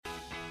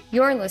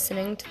You're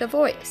listening to The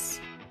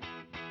Voice.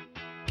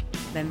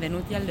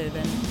 Benvenuti a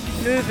Leuven.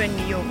 Leuven,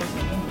 Joren.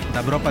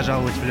 Добро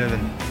пожаловать в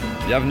Leuven.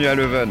 Bienvenue à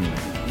Leuven.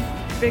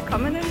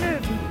 Willkommen in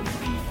Leuven.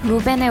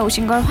 루벤에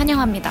오신 걸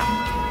환영합니다.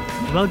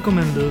 Welcome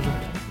in Leuven.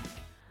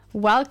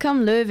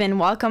 Welcome Leuven,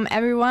 welcome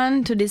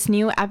everyone to this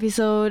new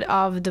episode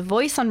of The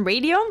Voice on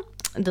Radio,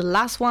 the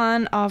last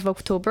one of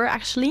October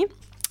actually.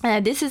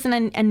 This is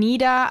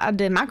Anita at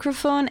the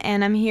microphone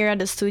and I'm here at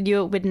the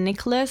studio with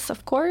Nicolas,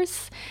 of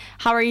course.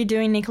 How are you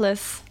doing,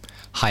 Nicolas?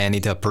 Hi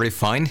Anita, pretty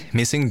fine.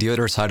 Missing the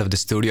other side of the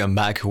studio. I'm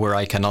back where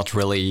I cannot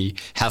really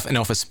have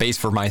enough space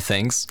for my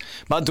things.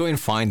 But doing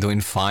fine.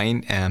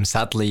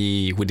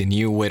 Sadly, with the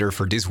new weather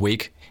for this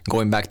week,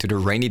 going back to the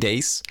rainy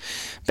days.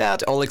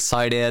 But all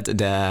excited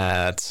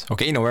that,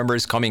 November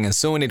is coming and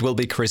soon it will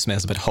be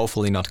Christmas, but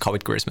hopefully not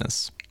COVID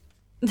Christmas.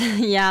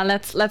 Yeah,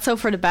 let's hope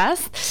for the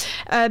best.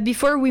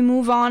 Before we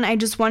move on, I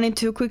just wanted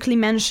to quickly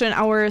mention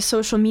our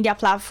social media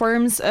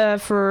platforms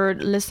for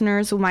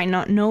listeners who might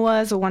not know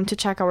us or want to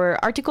check our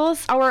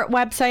articles. Our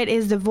website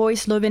is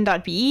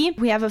thevoiceleuven.be.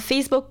 We have a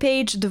Facebook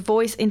page, The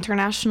Voice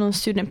International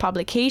Student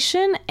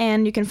Publication,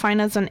 and you can find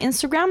us on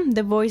Instagram,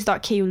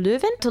 thevoice.ku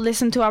Leuven. To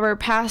listen to our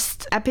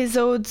past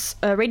episodes,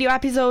 radio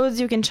episodes,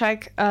 you can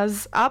check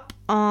us up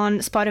on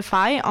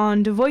Spotify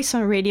on The Voice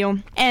on Radio.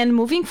 And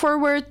moving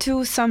forward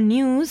to some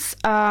news,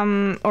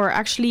 or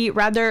actually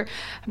rather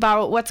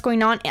about what's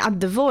going on at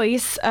The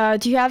Voice,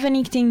 do you have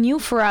anything new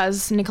for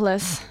us,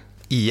 Nicolas?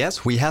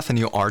 Yes, we have a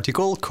new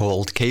article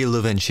called KU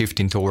Leuven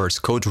Shifting Towards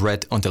Code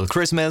Red Until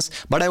Christmas,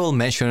 but I will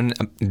mention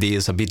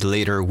this a bit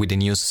later with the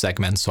news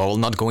segment, so I will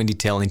not go in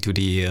detail into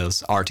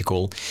this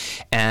article.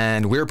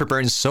 And we're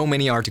preparing so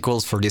many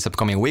articles for these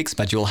upcoming weeks,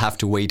 but you'll have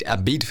to wait a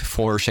bit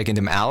for checking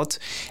them out.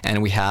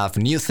 And we have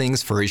new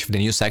things for each of the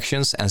new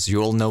sections. As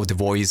you all know, The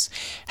Voice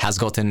has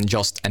gotten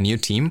just a new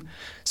team,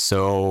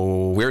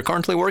 so we're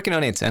currently working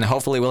on it, and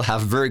hopefully we'll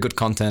have very good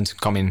content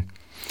coming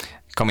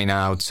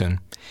out soon.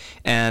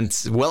 And,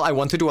 well, I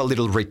want to do a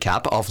little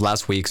recap of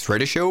last week's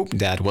radio show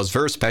that was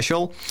very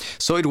special.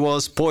 So it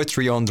was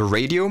Poetry on the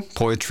Radio,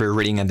 poetry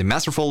reading and the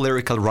masterful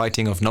lyrical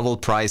writing of Nobel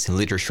Prize in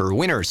Literature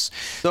winners.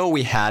 So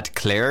we had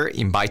Claire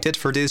invited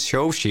for this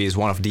show. She is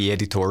one of the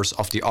editors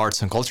of the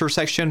Arts and Culture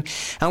section.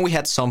 And we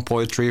had some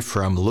poetry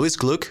from Louis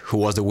Gluck, who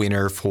was the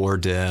winner for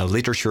the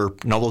Literature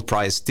Nobel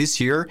Prize this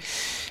year.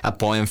 A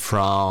poem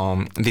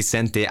from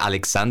Vicente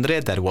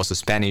Alexandre, that was a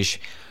Spanish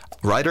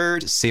writer,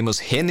 Seamus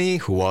Heaney,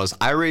 who was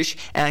Irish,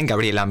 and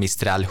Gabriela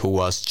Mistral, who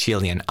was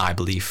Chilean, I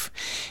believe.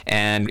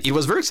 And it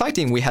was very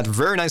exciting. We had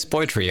very nice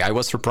poetry. I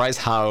was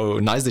surprised how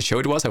nice the show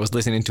it was. I was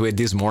listening to it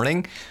this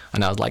morning,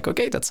 and I was like,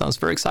 okay, that sounds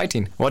very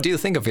exciting. What do you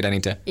think of it,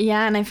 Anita?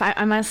 Yeah, and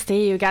I must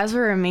say, you guys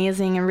were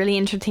amazing and really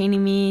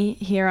entertaining me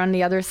here on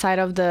the other side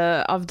of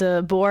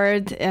the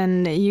board.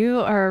 And you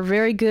are a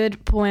very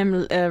good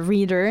poem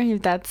reader,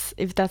 if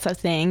that's a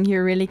thing.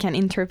 You really can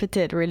interpret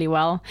it really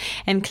well.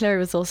 And Claire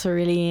was also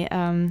really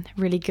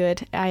really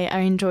good. I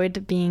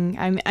enjoyed being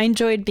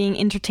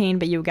entertained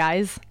by you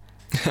guys.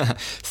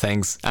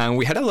 Thanks. And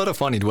we had a lot of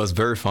fun. It was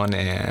very fun,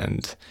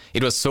 and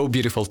it was so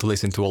beautiful to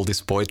listen to all this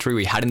poetry.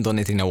 We hadn't done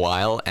it in a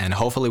while, and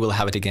hopefully we'll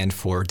have it again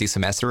for this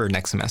semester or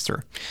next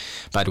semester.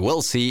 But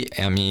we'll see.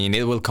 I mean,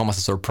 it will come as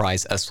a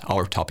surprise as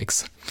our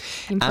topics.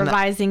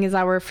 Improvising is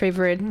our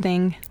favorite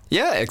thing.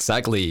 Yeah,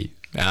 exactly.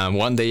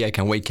 One day I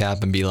can wake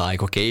up and be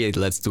like, okay,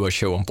 let's do a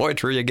show on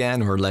poetry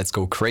again, or let's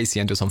go crazy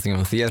and do something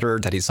on theater.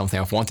 That is something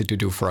I've wanted to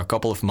do for a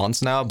couple of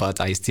months now,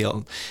 but I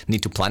still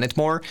need to plan it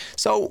more.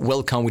 So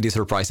we'll come with these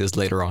surprises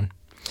later on.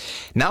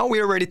 Now we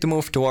are ready to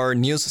move to our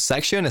news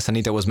section, as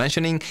Anita was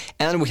mentioning,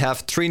 and we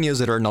have 3 news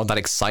that are not that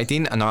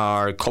exciting and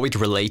are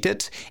COVID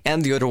related,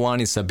 and the other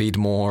one is a bit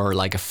more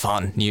like a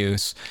fun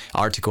news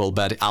article,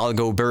 but I'll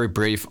go very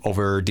brief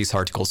over these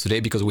articles today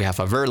because we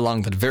have a very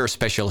long but very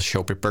special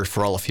show prepared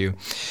for all of you.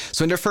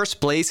 So in the first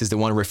place is the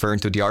one referring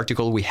to the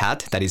article we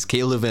had, that is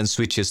KU Leuven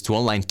switches to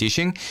online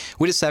teaching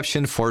with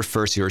exception for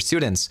first year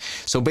students.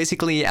 So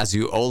basically, as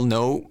you all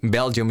know,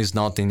 Belgium is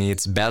not in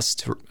its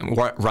best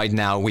right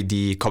now with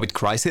the COVID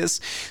crisis.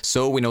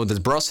 So we know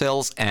that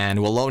Brussels and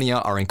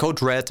Wallonia are in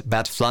code red,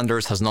 but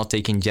Flanders has not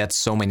taken yet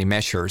so many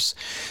measures.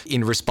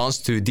 In response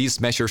to these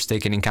measures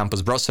taken in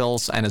Campus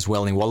Brussels and as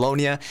well in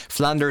Wallonia,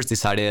 Flanders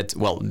decided,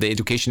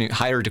 the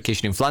higher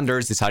education in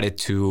Flanders decided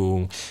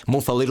to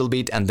move a little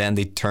bit, and then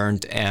they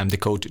turned the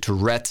code to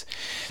red.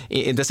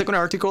 In the second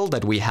article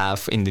that we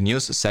have in the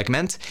news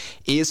segment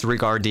is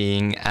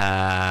regarding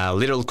a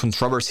little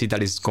controversy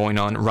that is going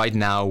on right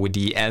now with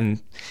the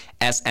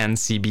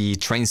SNCB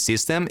train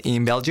system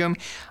in Belgium,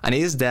 and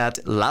it is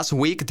that last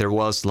week there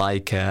was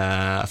like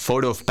a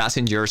photo of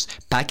passengers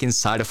packed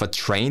inside of a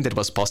train that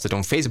was posted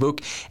on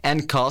Facebook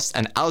and caused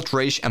an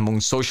outrage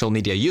among social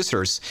media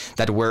users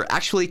that were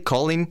actually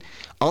calling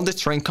on the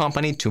train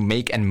company to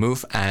make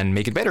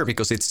it better,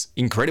 because it's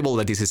incredible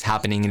that this is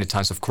happening in the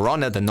times of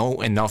Corona, that no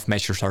enough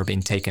measures are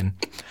being taken.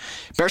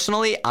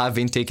 Personally, I've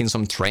been taking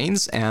some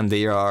trains and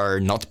they are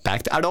not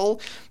packed at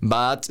all,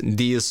 but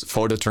this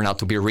photo turned out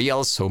to be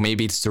real, so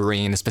maybe it's too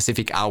during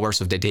specific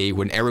hours of the day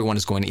when everyone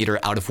is going either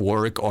out of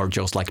work or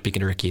just like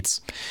picking their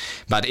kids.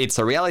 But it's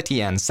a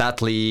reality, and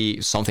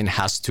sadly, something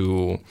has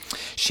to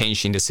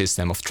change in the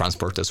system of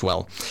transport as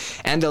well.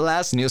 And the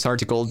last news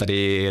article that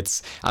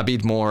it's a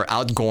bit more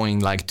outgoing,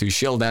 like to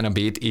chill down a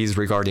bit, is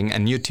regarding a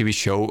new TV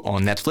show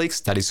on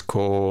Netflix that is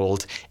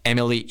called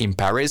Emily in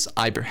Paris.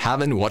 I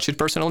haven't watched it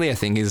personally. I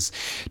think it's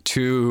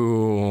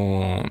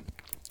too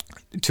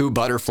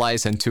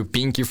butterflies and too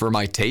pinky for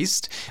my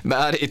taste,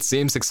 but it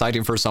seems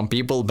exciting for some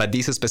people. But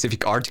this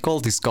specific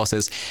article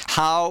discusses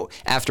how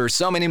after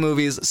so many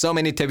movies, so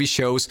many TV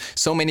shows,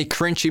 so many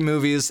cringy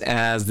movies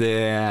as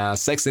the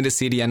Sex and the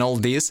City and all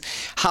this,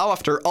 how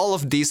after all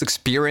of this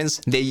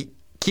experience they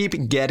keep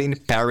getting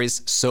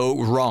Paris so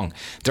wrong.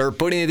 They're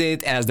putting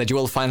it as that you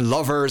will find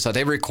lovers at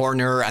every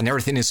corner and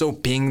everything is so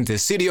pink, the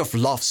city of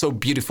love so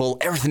beautiful,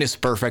 everything is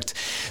perfect.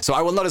 So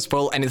I will not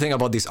spoil anything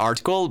about this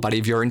article, but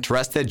if you're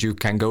interested, you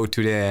can go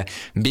to the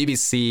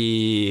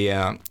BBC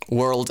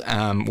World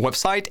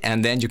website,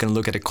 and then you can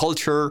look at the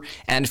culture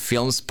and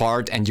films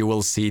part, and you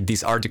will see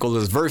this article. It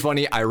was very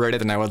funny. I read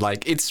it and I was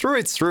like, it's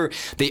true.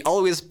 They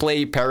always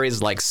play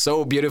Paris like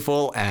so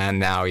beautiful, and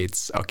now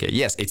it's okay.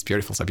 Yes, it's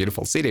beautiful. It's a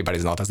beautiful city, but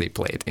it's not as they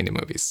play it in the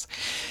movies.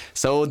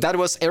 So that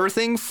was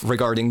everything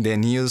regarding the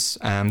news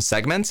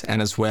segment,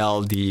 and as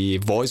well the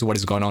voice, what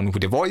is going on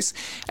with the voice.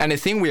 And I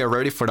think we are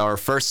ready for our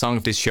first song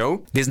of this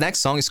show. This next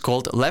song is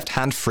called Left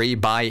Hand Free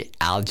by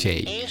Al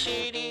J. Hey,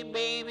 shady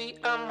baby,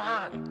 I'm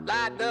hot,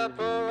 like the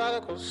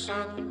prodigal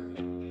son.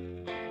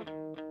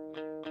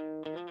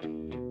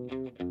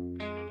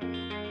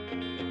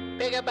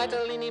 Big up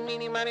battle, eeny,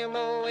 meeny, miny,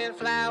 moe, and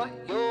flower,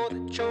 you're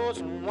the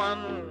chosen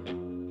one.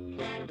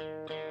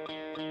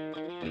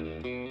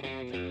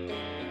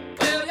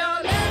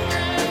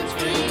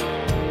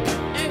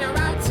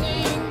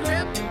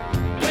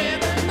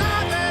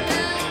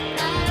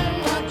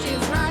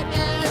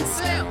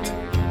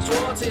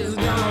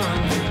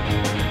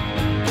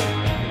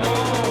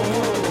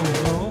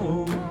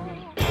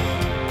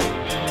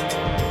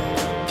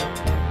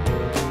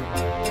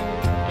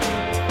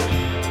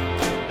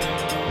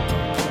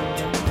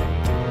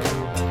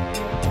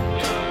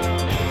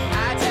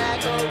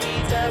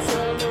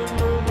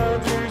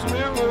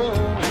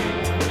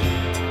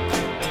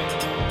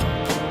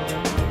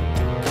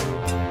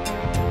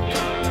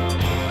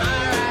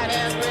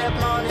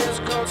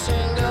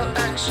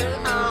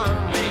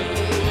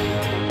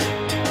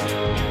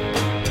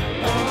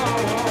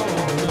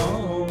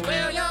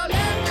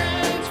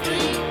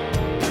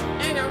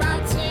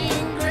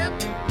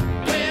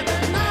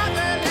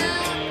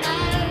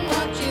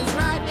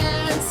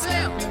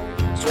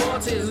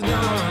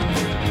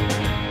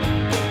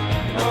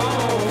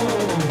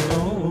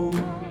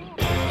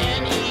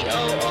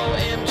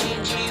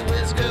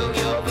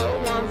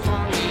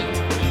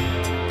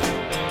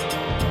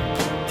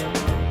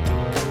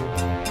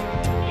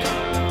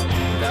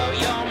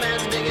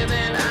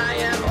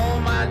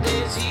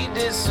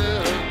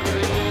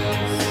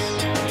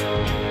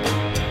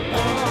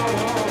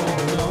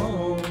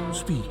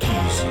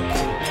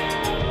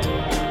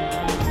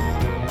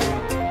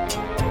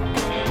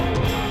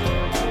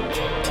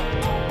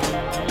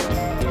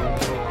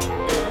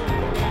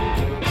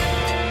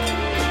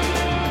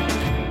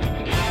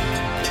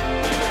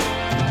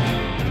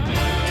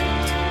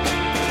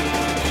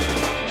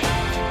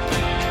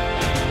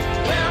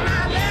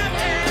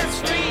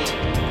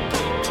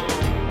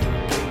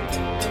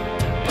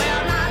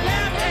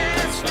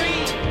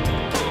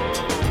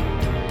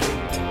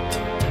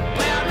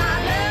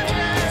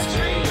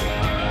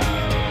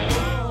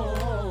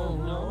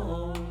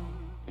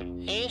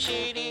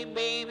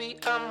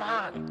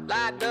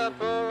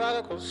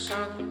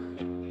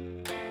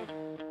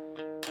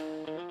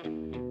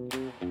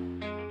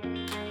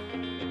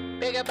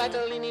 Big up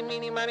battle, eeny,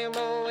 meeny, miny,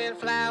 moe, and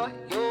flower,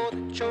 you're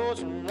the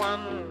chosen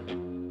one.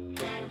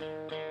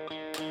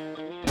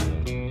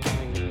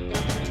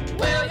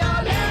 Well,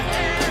 your left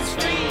hand's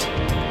free.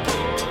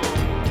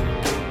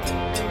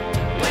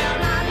 Well,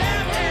 my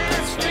left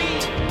hand's free.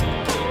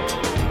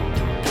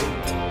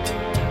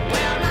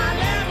 Well, my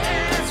left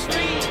hand's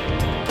free.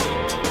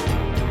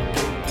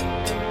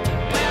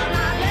 Well,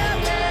 my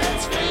left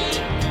hand's free.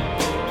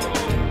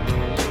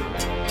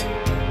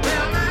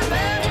 Well, my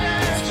left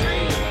hand's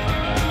free.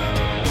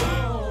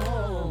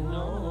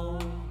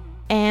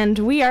 And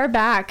we are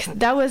back.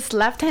 That was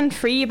Left Hand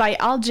Free by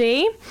Al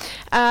J.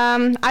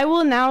 I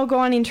will now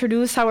go and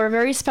introduce our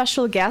very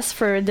special guest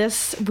for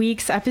this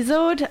week's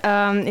episode.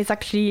 It's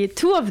actually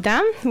two of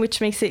them, which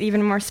makes it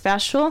even more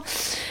special.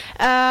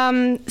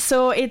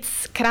 So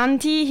it's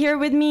Kranti here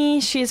with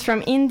me. She's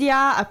from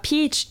India, a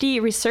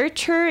PhD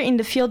researcher in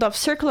the field of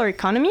circular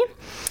economy.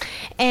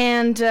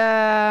 And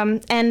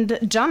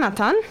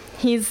Jonathan,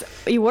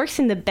 he works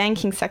in the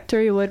banking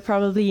sector. He would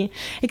probably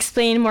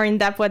explain more in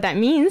depth what that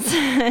means.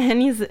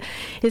 And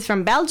he's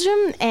from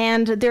Belgium,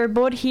 and they're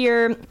both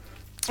here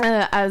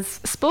as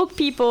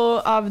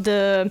spokespeople of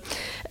the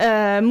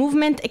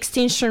movement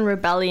Extinction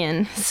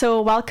Rebellion.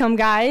 So welcome,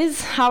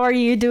 guys. How are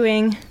you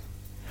doing?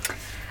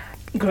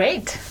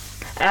 Great.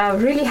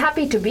 Really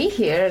happy to be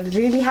here.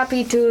 Really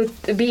happy to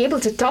be able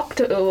to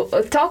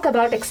talk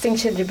about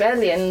Extinction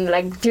Rebellion.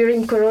 Like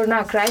during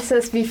Corona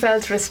crisis, we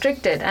felt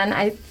restricted, and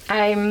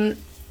I'm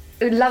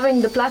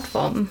loving the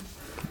platform.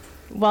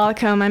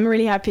 Welcome. I'm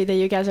really happy that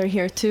you guys are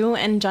here too.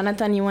 And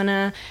Jonathan, you want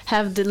to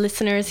have the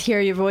listeners hear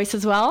your voice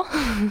as well?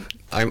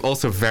 I'm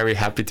also very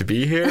happy to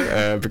be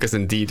here because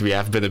indeed we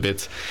have been a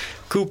bit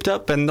cooped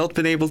up and not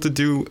been able to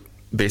do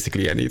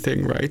basically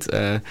anything, right?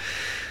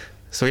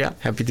 So yeah,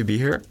 happy to be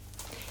here.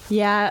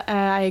 Yeah,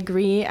 I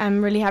agree.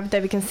 I'm really happy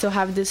that we can still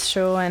have this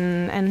show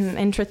and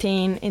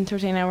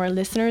entertain our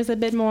listeners a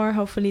bit more.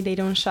 Hopefully they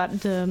don't shut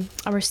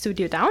our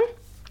studio down.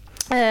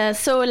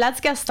 So let's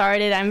get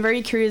started. I'm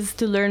very curious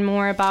to learn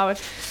more about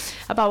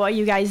what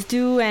you guys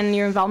do and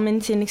your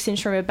involvement in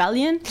Extinction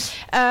Rebellion.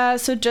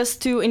 So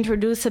just to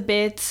introduce a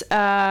bit,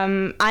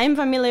 I'm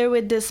familiar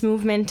with this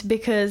movement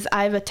because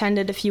I've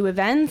attended a few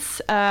events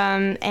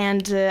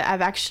and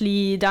I've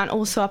actually done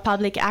also a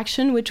public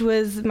action, which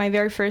was my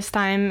very first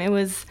time. It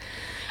was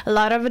a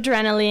lot of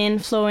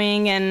adrenaline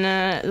flowing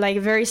and like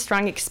a very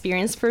strong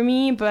experience for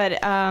me, but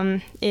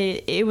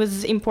it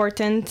was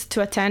important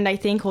to attend, I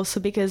think, also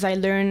because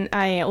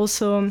I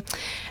also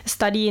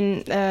study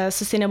in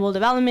sustainable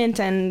development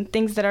and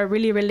things that are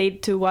really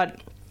related to what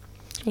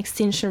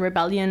Extinction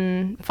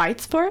Rebellion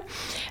fights for.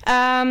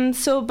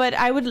 But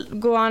I would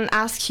go on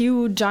ask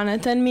you,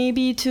 Jonathan,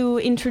 maybe to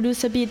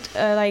introduce a bit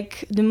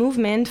like the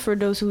movement for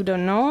those who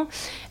don't know.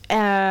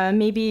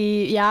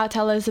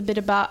 Tell us a bit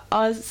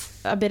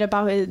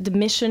about the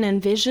mission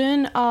and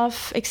vision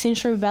of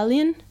Extinction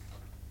Rebellion.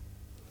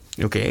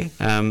 Okay.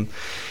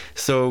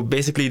 So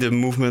basically the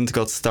movement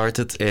got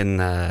started in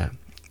the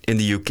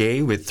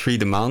UK with 3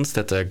 demands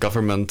that the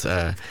government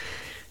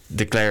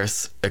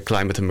declares a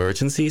climate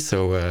emergency,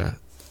 so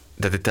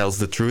that it tells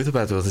the truth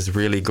about what is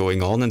really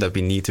going on and that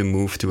we need to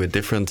move to a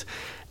different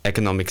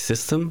economic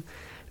system.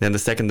 Then the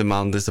second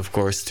demand is, of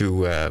course,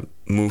 to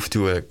move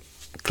to a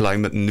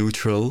climate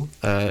neutral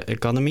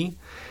economy.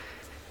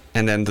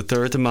 And then the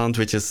third demand,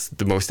 which is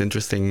the most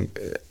interesting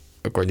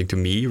according to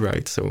me,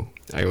 right, so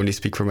I only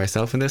speak for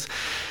myself in this,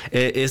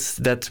 is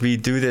that we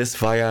do this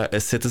via a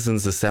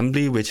citizens'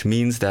 assembly, which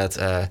means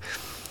that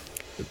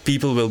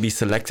people will be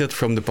selected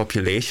from the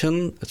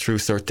population through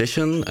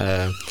sortition,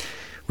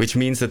 which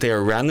means that they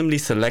are randomly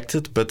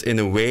selected, but in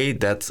a way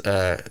that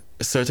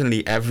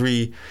certainly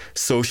every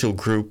social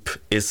group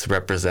is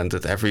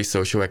represented, every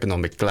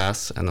socioeconomic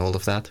class and all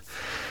of that.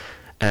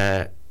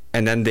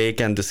 And then they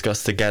can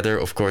discuss together.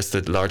 Of course,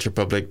 the larger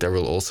public, there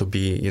will also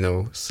be,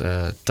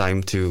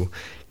 time to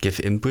give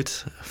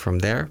input from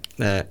there.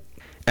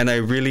 And I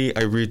really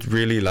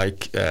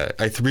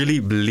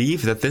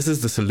believe that this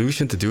is the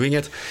solution to doing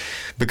it,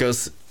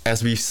 because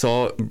as we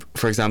saw,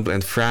 for example,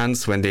 in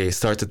France, when they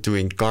started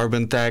doing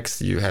carbon tax,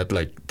 you had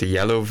like the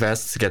yellow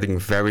vests getting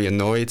very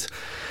annoyed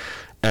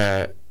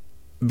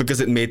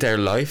because it made their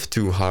life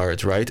too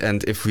hard, right?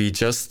 And if we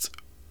just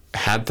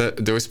had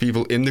those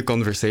people in the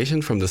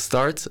conversation from the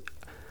start,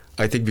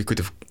 I think we could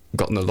have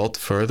gotten a lot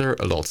further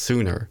a lot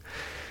sooner.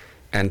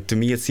 And to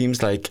me, it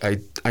seems like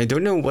I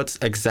don't know what's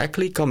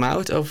exactly come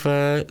out of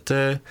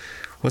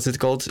what's it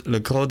called,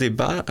 Le Gros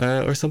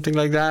Débat or something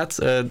like that,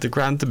 the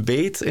grand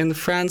debate in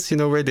France,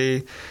 where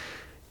they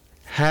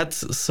had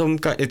some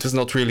kind. It was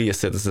not really a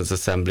citizens'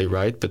 assembly,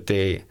 right? But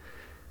they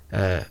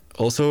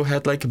also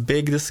had like a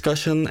big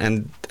discussion,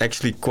 and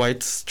actually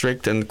quite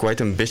strict and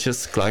quite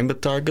ambitious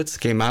climate targets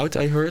came out,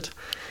 I heard.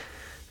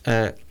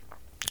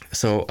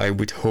 So I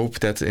would hope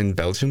that in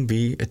Belgium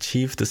we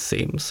achieve the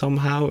same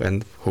somehow,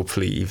 and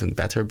hopefully even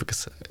better,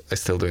 because I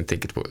still don't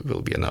think it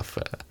will be enough.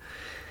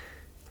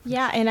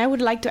 Yeah, and I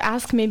would like to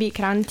ask maybe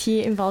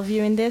Kranti, involve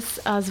you in this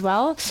as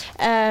well.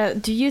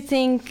 Do you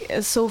think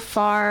so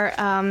far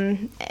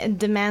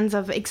demands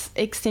of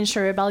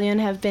Extinction Rebellion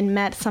have been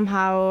met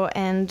somehow,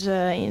 and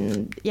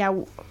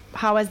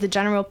how has the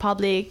general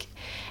public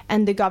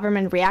and the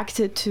government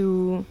reacted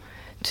to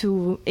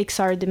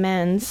XR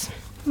demands?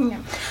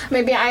 Yeah.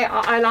 Maybe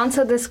I'll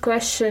answer this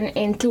question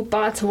in 2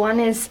 parts. One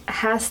is,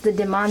 has the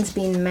demands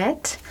been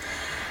met?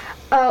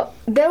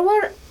 There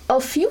were a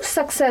few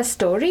success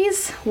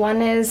stories.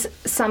 One is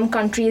some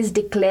countries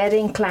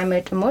declaring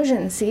climate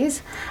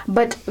emergencies,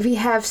 but we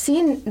have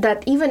seen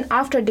that even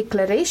after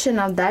declaration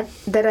of that,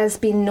 there has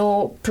been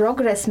no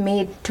progress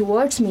made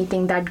towards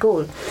meeting that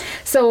goal.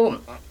 So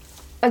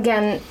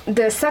again,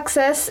 the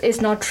success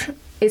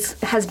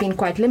has been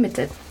quite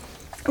limited.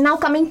 Now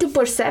coming to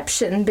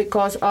perception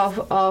because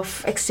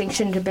of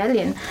Extinction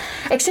Rebellion.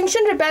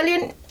 Extinction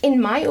Rebellion, in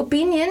my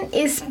opinion,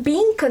 is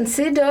being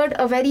considered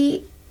a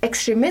very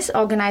extremist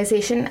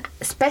organization,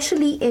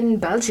 especially in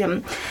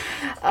Belgium.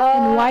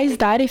 And why is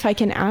that, if I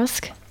can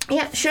ask?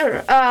 Yeah,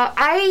 sure.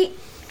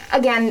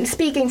 again,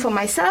 speaking for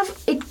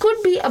myself, it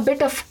could be a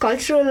bit of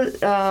cultural,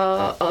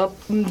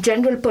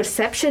 general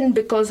perception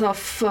because of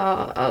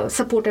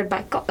supported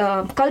by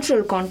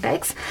cultural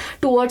context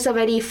towards a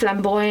very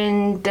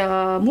flamboyant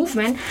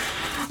movement.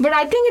 But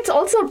I think it's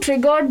also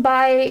triggered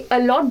by a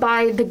lot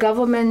by the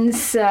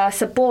government's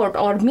support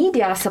or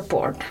media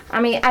support.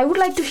 I mean, I would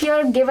like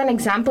to give an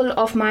example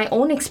of my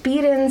own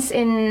experience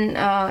in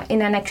an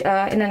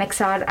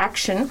XR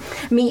action.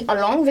 Me,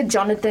 along with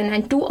Jonathan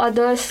and 2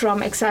 others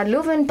from XR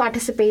Leuven,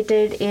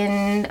 participated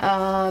in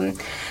the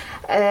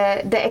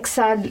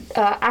XR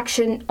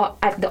action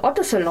at the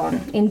Auto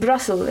Salon in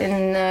Brussels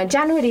in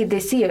January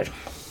this year.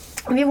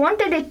 We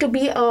wanted it to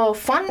be a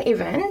fun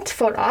event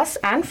for us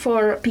and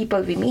for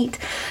people we meet.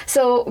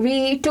 So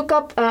we took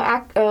up,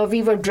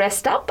 we were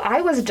dressed up.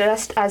 I was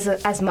dressed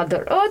as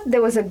Mother Earth.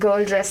 There was a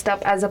girl dressed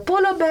up as a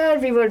polar bear.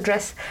 We were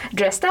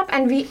dressed up,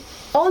 and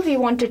all we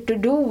wanted to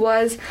do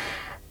was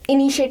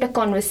initiate a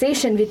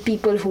conversation with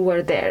people who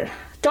were there.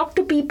 Talk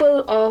to people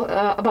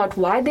about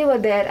why they were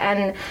there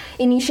and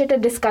initiate a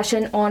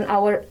discussion on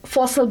our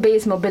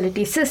fossil-based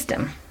mobility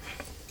system.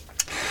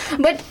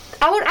 But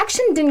our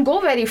action didn't go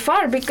very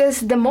far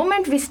because the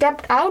moment we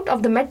stepped out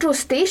of the metro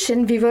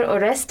station, we were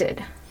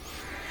arrested.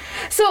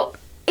 So,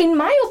 in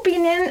my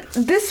opinion,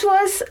 this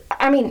was,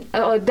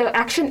 the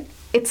action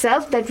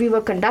itself that we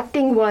were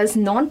conducting was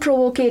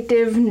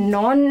non-provocative,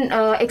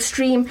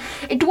 non-extreme.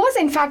 It was,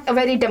 in fact, a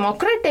very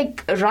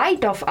democratic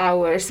right of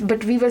ours,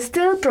 but we were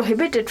still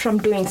prohibited from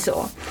doing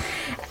so.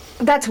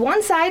 That's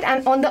one side,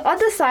 and on the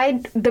other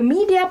side, the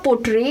media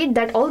portrayed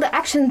that all the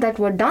actions that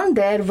were done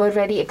there were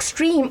very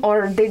extreme,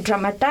 or they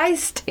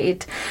dramatized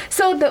it.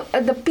 So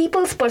the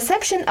people's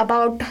perception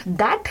about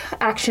that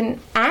action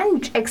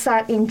and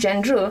XR in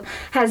general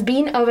has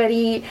been a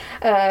very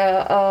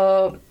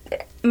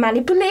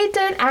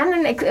manipulated,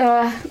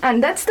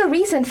 and that's the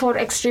reason for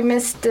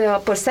extremist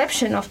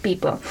perception of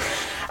people.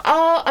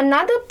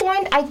 Another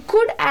point I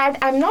could add,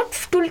 I'm not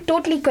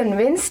totally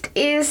convinced,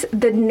 is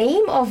the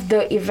name of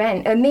the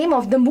event, name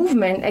of the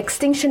movement,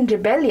 Extinction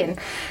Rebellion.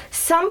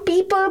 Some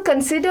people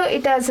consider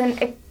it as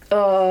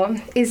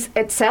is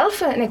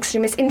itself an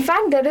extremist. In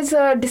fact, there is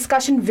a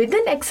discussion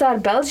within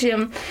XR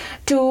Belgium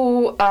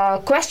to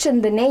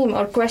question the name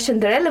or question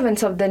the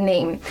relevance of the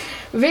name,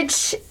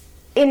 which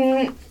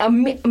in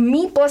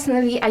me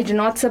personally I do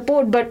not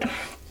support, but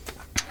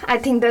I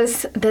think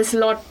there's a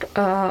lot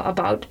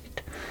about it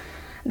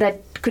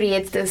that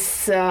creates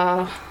this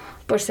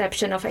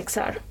perception of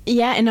XR.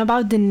 Yeah, and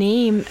about the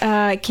name,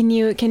 can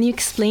you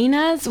explain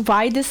us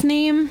why this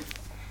name?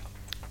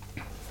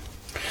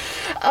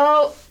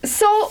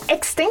 So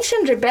Extinction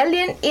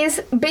Rebellion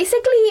is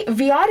basically,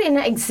 we are in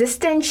an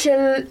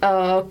existential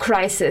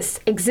crisis.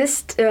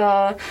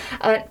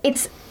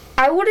 It's,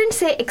 I wouldn't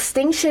say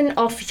extinction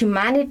of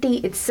humanity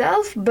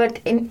itself,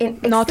 but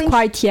not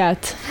quite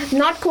yet.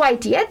 Not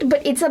quite yet,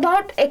 but it's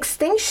about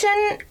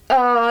extinction,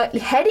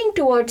 heading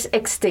towards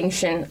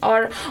extinction,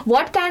 or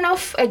what kind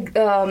of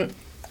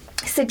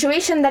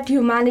situation that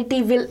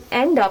humanity will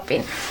end up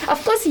in.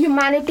 Of course,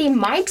 humanity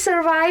might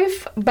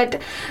survive,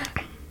 but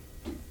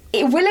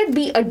will it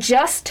be a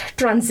just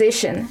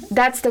transition?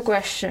 That's the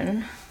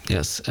question.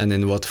 Yes, and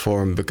in what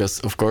form? Because,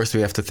 of course, we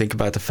have to think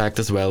about the fact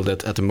as well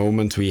that at the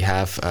moment we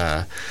have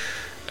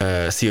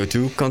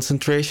CO2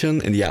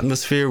 concentration in the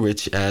atmosphere,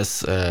 which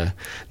has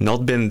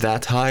not been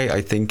that high,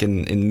 I think,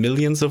 in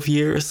millions of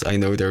years. I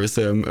know there is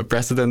a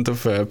precedent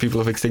of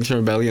people of Extinction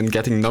Rebellion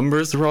getting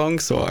numbers wrong,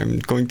 so I'm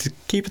going to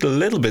keep it a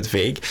little bit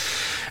vague.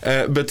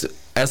 But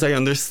as I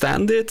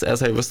understand it,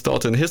 as I was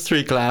taught in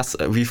history class,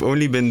 we've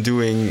only been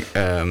doing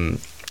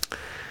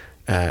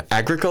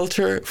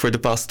agriculture for the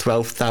past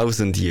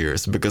 12,000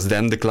 years, because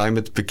then the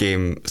climate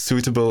became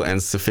suitable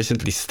and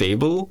sufficiently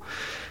stable.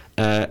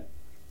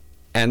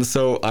 And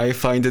so I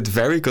find it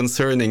very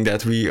concerning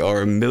that we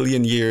are a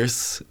million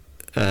years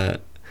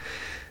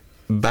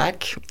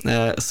back.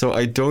 So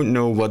I don't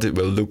know what it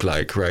will look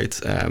like, right?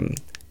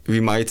 We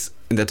might,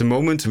 at the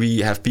moment, we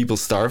have people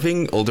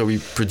starving, although we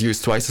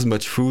produce twice as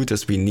much food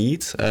as we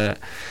need.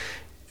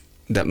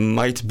 That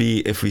might be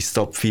if we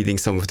stop feeding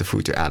some of the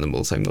food to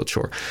animals. I'm not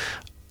sure.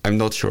 I'm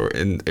not sure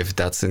if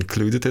that's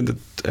included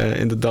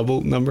in the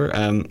double number.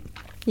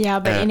 Yeah,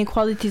 but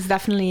inequality is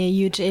definitely a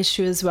huge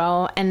issue as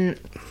well. And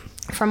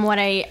from what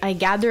I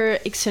gather,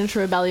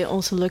 Extinction Rebellion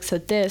also looks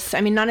at this. I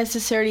mean, not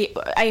necessarily.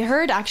 I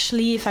heard,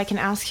 actually, if I can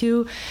ask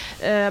you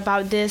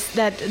about this,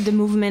 that the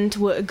movement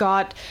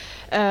got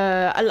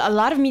a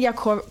lot of media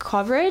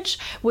coverage,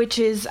 which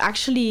is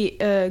actually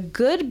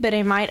good, but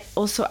I might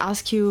also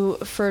ask you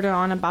further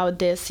on about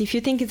this. If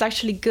you think it's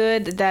actually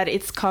good that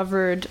it's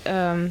covered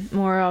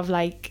more of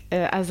like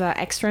as an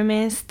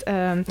extremist.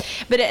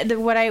 But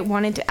what I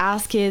wanted to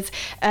ask is,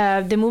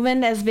 the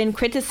movement has been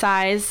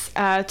criticized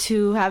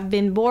to have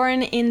been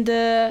born in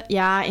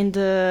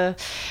the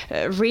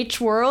rich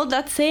world,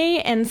 let's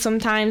say, and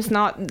sometimes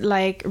not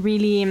like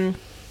really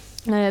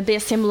be a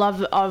symbol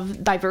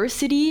of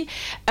diversity,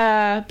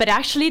 but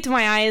actually, to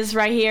my eyes,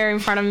 right here in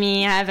front of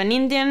me, I have an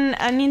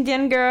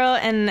Indian girl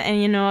and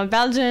a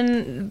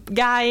Belgian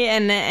guy,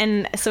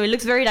 and so it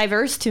looks very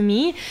diverse to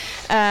me.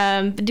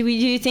 Do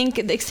you think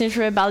the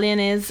Extinction Rebellion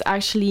is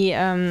actually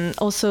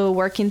also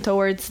working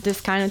towards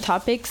this kind of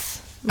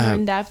topics more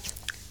in depth?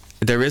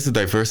 There is a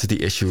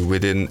diversity issue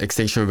within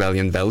Extinction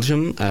Rebellion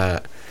Belgium.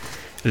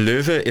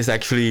 Leuven is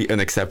actually an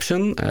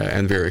exception,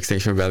 and we're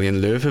Extinction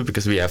Rebellion Leuven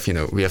because we have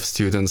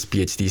students,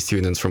 PhD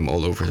students from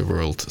all over the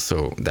world.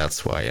 So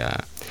that's why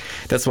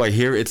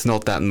here it's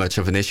not that much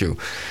of an issue.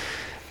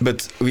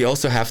 But we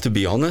also have to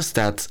be honest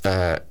that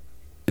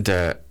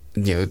the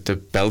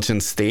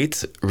Belgian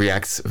state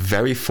reacts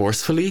very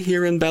forcefully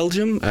here in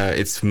Belgium.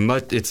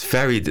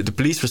 The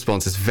police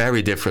response is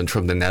very different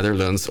from the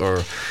Netherlands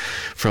or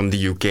from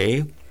the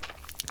UK.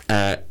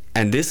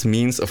 And this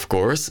means, of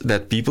course,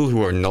 that people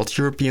who are not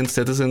European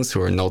citizens,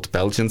 who are not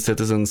Belgian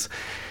citizens,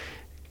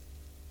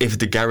 if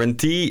the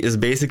guarantee is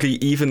basically,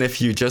 even if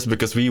you just,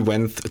 because we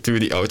went to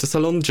the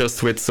Autosalon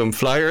just with some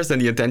flyers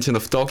and the intention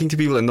of talking to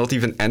people and not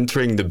even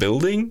entering the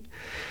building,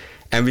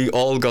 and we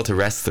all got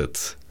arrested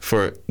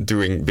for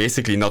doing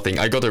basically nothing.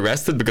 I got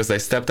arrested because I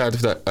stepped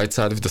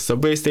outside of the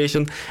subway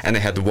station and I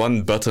had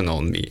one button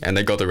on me, and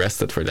I got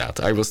arrested for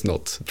that. I was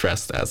not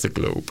dressed as a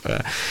globe.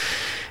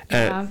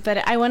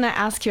 But I want to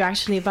ask you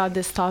actually about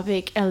this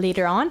topic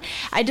later on.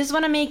 I just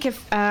want to make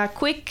a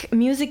quick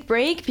music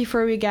break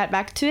before we get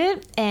back to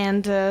it,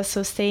 and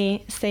so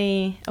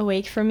stay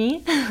awake for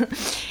me.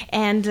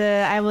 And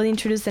I will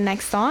introduce the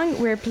next song.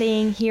 We're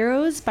playing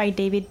Heroes by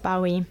David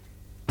Bowie.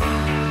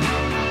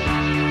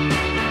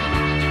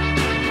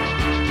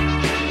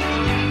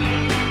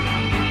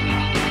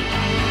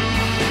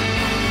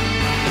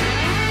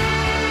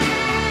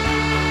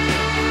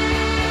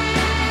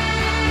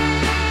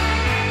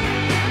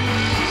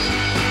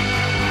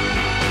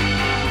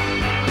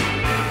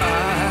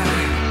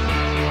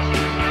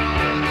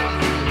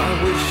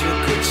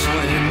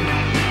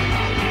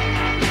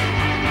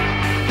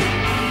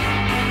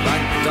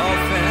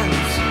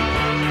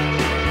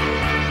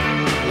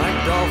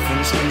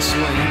 Can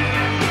swing,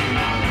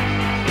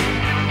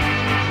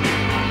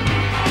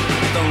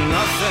 though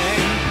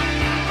nothing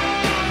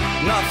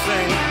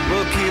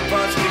will keep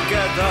us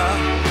together.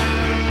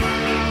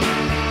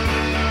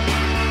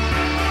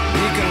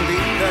 We can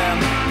beat them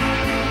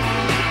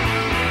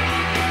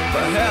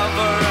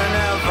forever and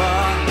ever.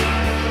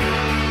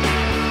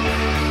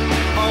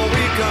 Oh,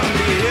 we can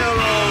be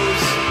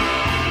heroes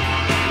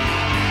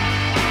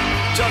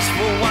just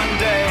for one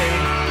day.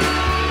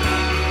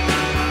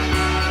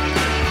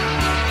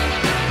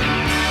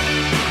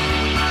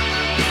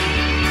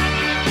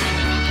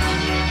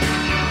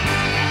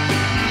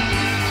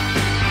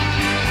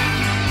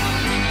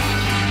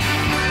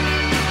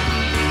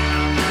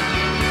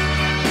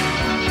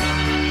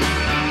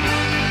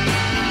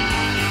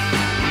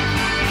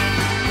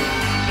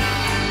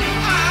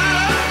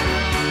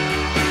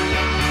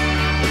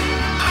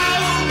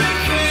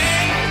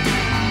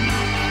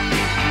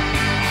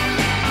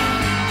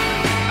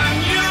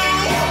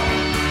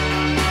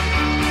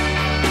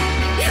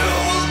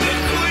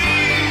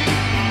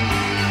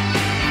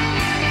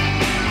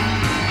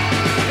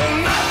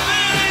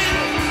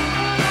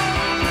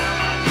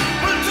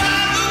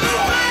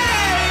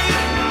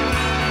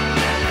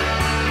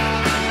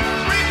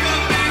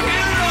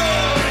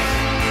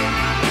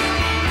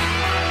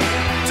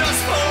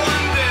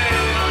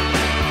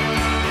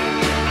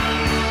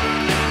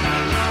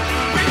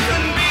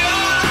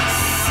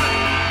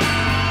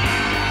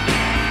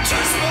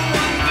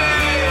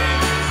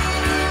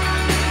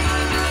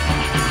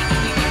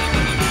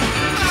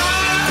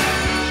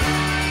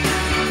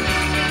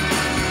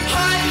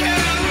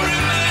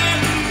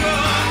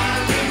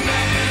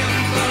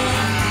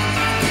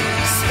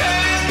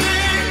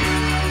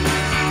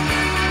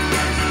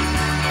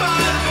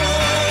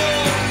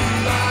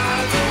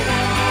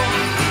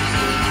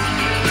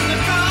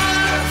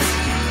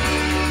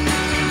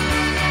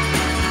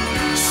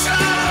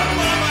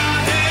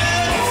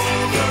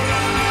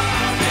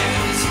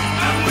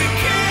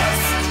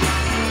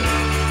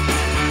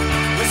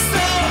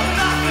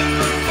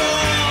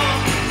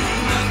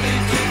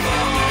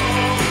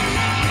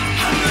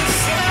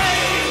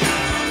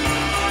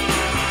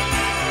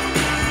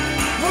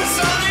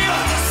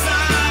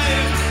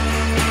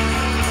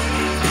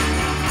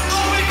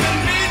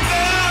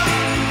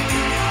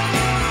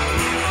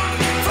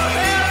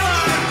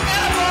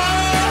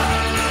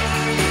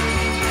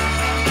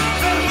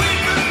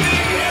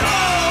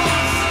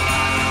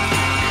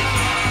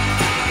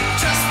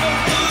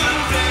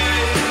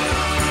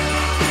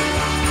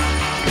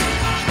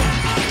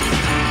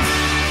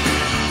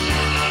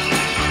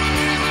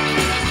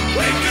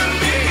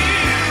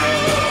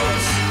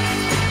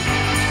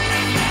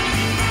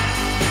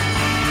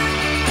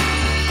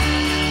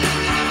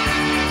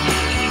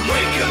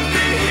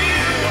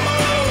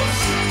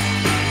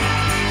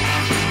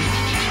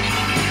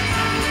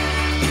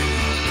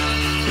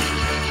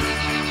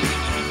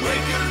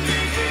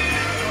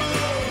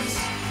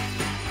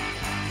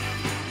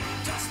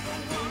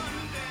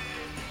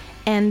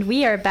 And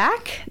we are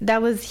back.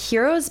 That was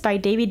Heroes by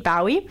David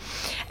Bowie.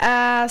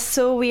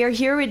 So we are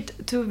here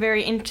with two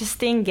very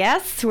interesting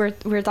guests.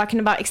 We're talking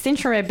about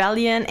Extinction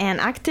Rebellion and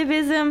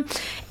activism.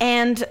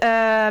 And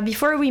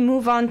before we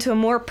move on to a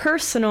more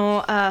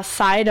personal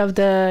side of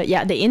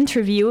the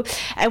interview,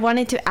 I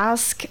wanted to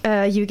ask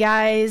you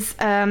guys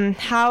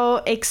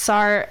how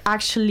XR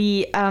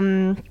actually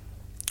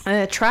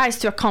tries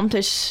to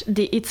accomplish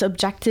its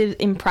objective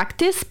in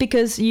practice,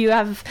 because you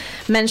have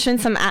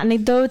mentioned some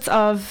anecdotes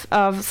of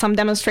some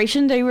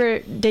demonstration that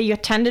you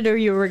attended or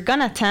you were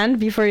gonna attend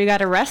before you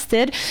got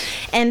arrested,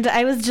 and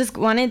I was just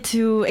wanted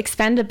to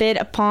expand a bit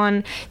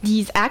upon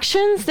these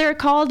actions they're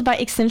called by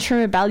Extinction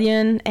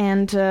Rebellion,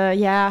 and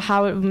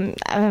how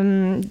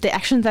the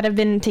actions that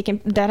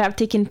have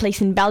taken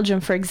place in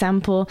Belgium, for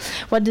example,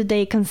 what do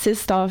they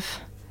consist of?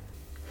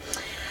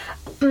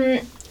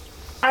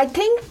 I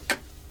think,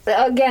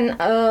 again,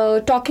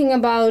 talking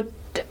about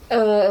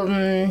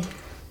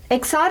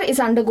XR is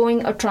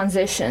undergoing a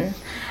transition.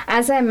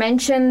 As I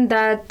mentioned,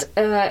 that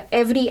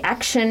every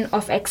action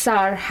of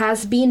XR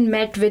has been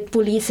met with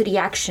police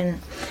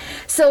reaction.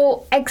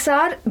 So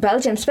XR,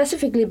 Belgium,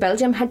 specifically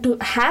Belgium,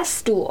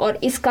 has to or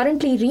is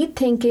currently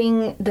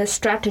rethinking the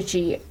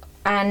strategy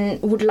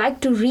and would like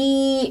to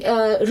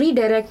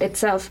redirect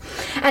itself.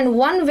 And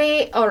one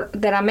way, or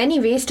there are many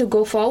ways to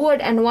go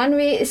forward, and one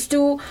way is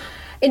to,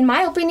 in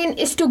my opinion,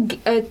 is to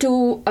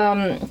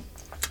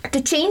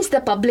change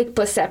the public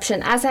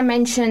perception. As I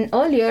mentioned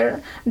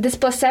earlier, this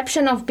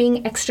perception of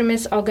being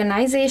extremist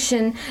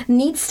organization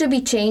needs to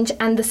be changed,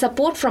 and the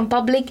support from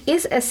public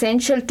is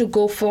essential to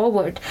go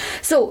forward.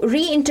 So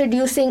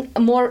reintroducing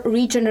more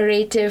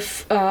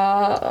regenerative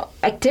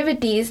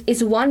activities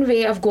is one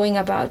way of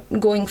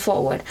going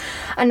forward.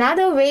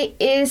 Another way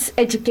is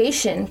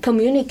education,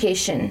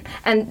 communication,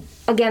 and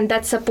again,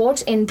 that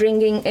supports in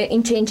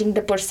changing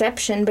the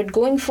perception. But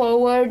going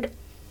forward,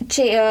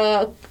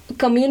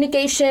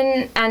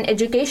 communication and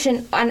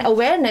education and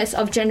awareness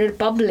of general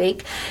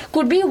public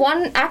could be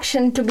one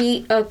action to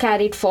be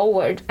carried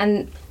forward,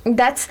 and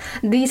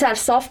these are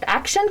soft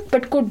action,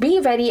 but could be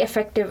very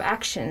effective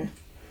action.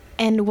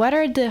 And what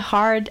are the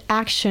hard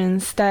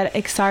actions that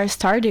XR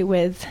started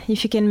with?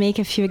 If you can make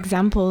a few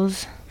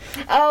examples.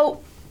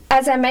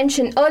 As I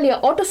mentioned earlier,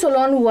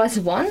 Autosalon was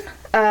one.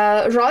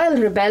 Royal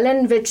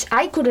Rebellion, which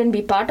I couldn't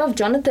be part of.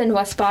 Jonathan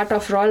was part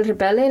of Royal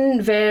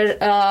Rebellion, where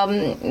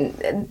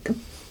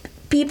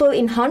people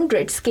in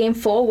hundreds came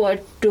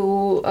forward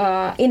to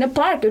in a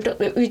park,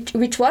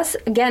 which was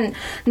again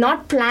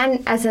not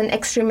planned as an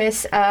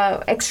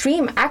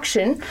extreme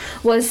action,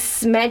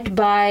 was met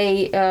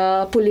by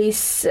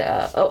police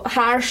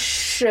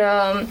harsh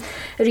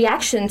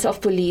reactions of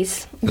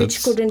police,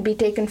 which couldn't be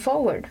taken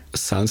forward.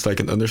 Sounds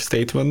like an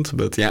understatement,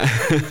 but yeah.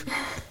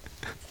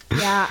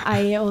 Yeah,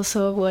 I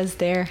also was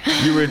there.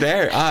 You were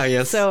there? Ah,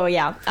 yes. So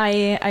yeah,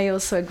 I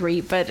also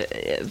agree, but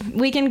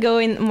we can go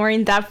more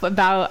in depth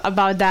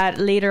about that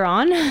later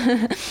on.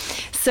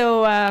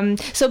 So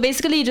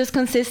basically, it just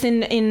consists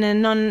in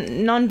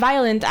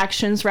non-violent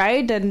actions,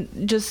 right? And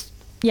just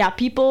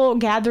people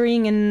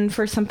gathering and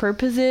for some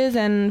purposes.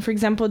 And for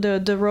example,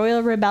 the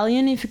Royal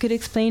Rebellion, if you could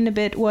explain a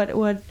bit what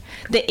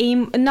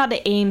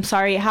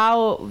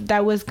how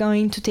that was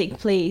going to take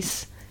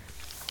place.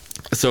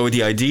 So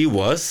the idea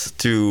was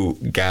to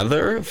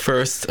gather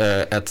first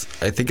at,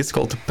 I think it's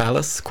called the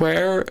Palace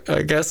Square,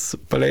 I guess,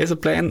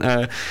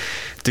 Paleizenplein,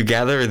 to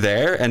gather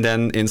there, and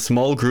then in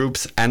small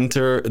groups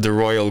enter the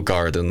Royal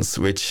Gardens,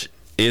 which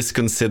is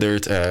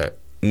considered a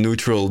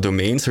neutral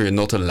domain, so you're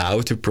not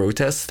allowed to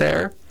protest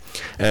there.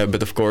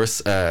 But of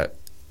course,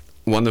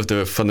 one of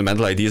the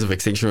fundamental ideas of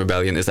Extinction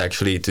Rebellion is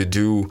actually to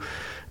do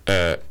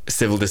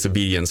civil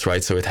disobedience,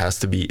 right? So it has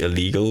to be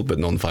illegal but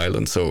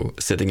non-violent. So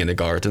sitting in a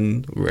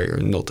garden where you're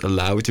not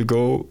allowed to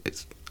go,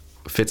 it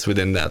fits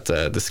within that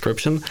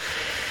description.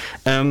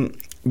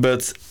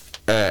 But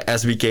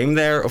as we came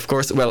there, of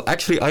course, well,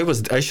 actually,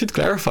 I should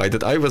clarify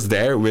that I was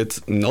there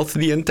with not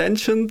the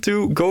intention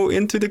to go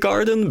into the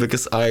garden,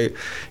 because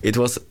it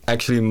was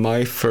actually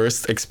my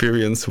first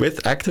experience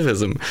with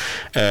activism.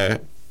 So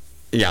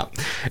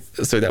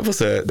that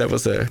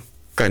was a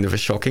kind of a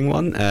shocking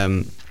one.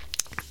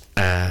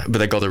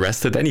 But I got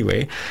arrested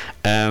anyway.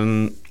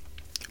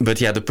 But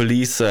the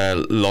police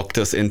locked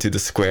us into the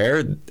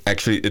square.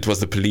 Actually, it was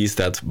the police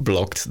that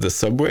blocked the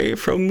subway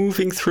from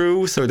moving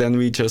through. So then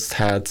we just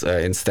had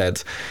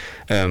instead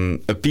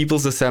a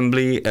people's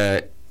assembly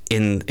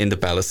in the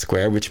Palace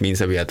Square, which means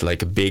that we had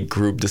like a big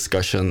group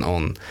discussion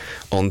on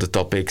the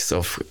topics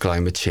of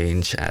climate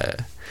change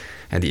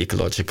and the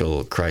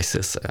ecological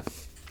crisis.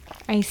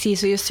 I see.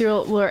 So you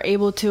still were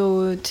able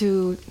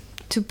to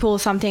pull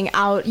something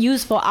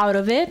useful out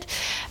of it,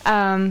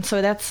 so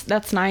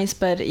that's nice.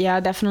 But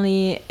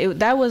definitely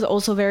that was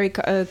also very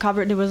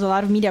covered. There was a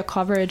lot of media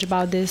coverage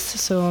about this,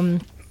 so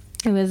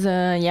it was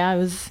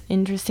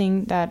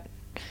interesting that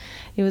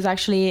it was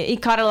actually,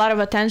 it caught a lot of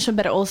attention,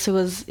 but also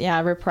was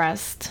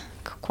repressed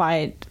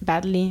quite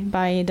badly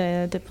by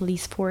the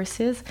police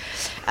forces.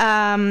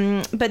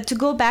 But to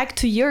go back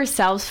to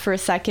yourselves for a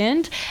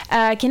second,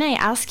 can I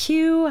ask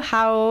you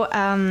how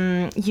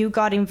you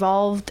got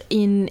involved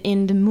in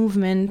the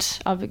movement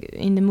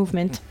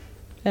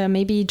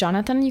maybe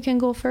Jonathan, you can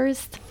go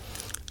first.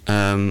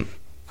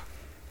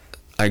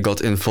 I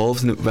got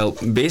involved. Well,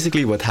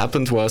 basically, what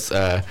happened was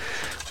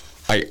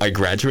I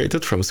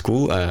graduated from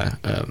school,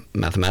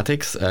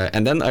 mathematics,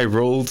 and then I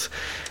rolled,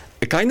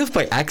 kind of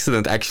by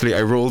accident, actually,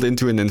 I rolled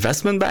into an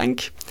investment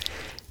bank,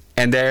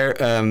 and there,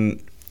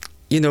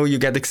 you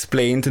get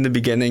explained in the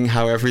beginning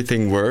how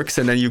everything works,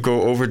 and then you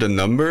go over the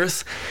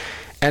numbers,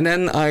 and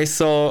then I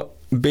saw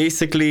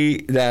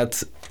basically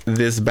that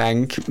this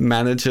bank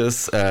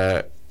manages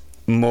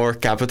more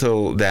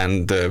capital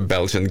than the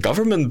Belgian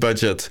government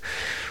budget,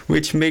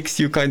 which makes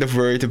you kind of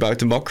worried about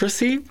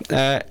democracy.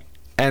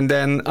 And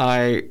then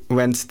I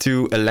went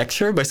to a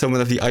lecture by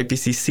someone of the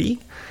IPCC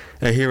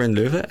here in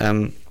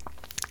Leuven.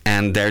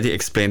 And there they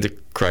explained the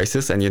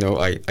crisis. And,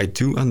 I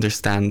do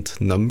understand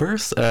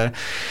numbers.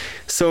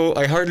 So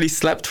I hardly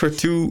slept for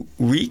 2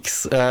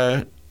 weeks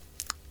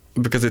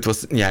because it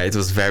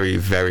was very,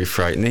 very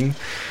frightening.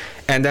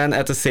 And then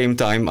at the same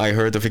time, I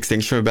heard of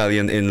Extinction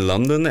Rebellion in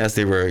London as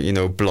they were,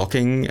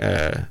 blocking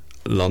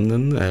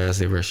London, as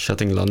they were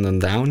shutting London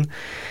down.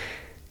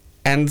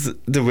 And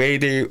the way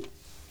they,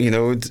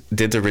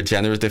 did the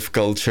regenerative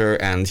culture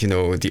and,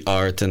 the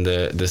art and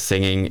the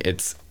singing,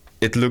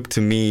 it looked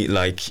to me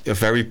like a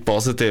very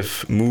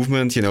positive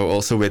movement,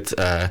 also with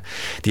the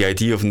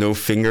idea of no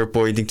finger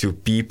pointing to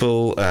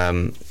people,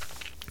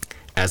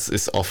 as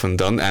is often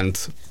done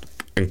and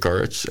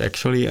encouraged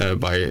actually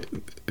by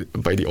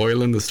the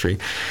oil industry.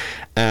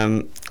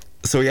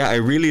 I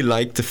really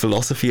liked the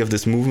philosophy of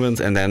this movement,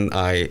 and then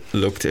I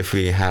looked if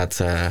we had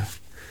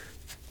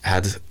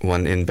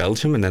one in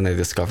Belgium, and then I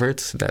discovered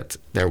that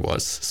there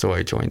was, so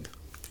I joined.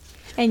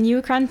 And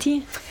you,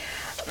 Kranti?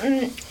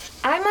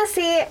 I must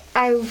say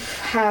I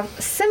have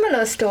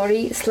similar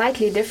story,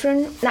 slightly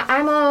different. Now,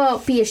 I'm a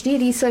PhD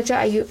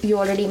researcher, you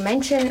already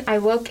mentioned. I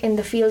work in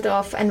the field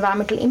of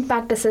environmental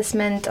impact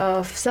assessment,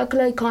 of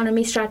circular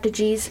economy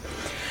strategies.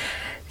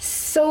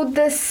 So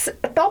this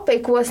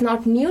topic was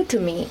not new to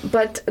me,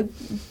 but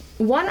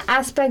one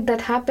aspect that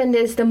happened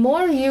is the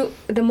more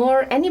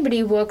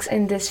anybody works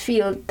in this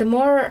field, the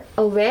more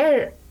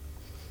aware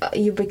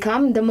you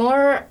become, the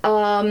more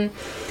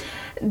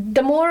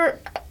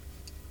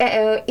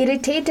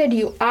irritated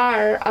you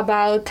are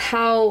about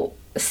how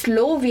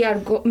slow we are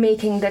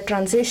making the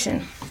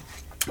transition.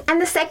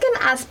 And the second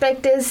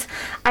aspect is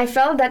I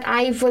felt that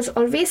I was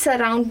always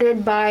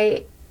surrounded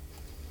by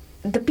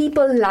the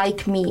people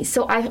like me.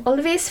 So I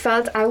always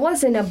felt I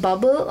was in a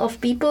bubble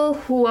of people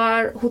who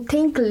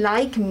think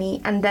like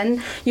me, and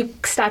then you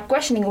start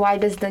questioning, why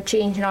does the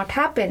change not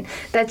happen?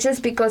 That's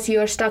just because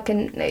you're stuck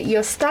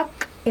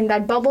in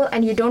that bubble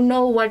and you don't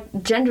know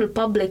what general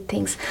public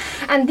thinks.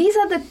 And these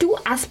are the two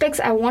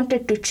aspects I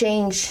wanted to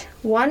change.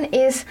 One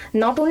is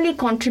not only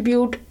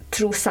contribute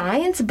through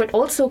science, but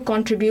also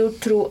contribute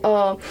through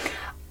a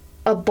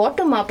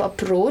bottom-up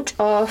approach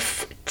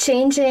of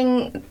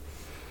changing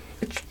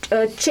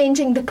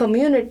the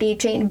community,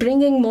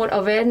 bringing more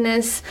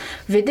awareness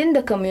within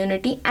the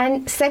community.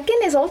 And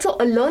second is also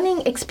a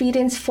learning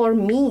experience for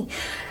me,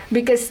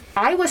 because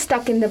I was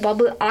stuck in the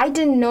bubble. I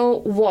didn't know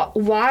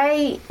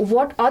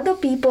what other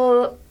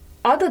people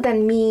other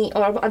than me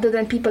or other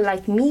than people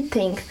like me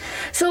think.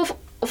 So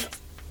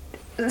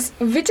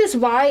which is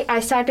why I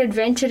started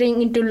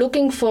venturing into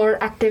looking for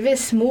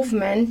activist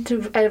movement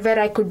where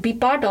I could be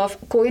part of.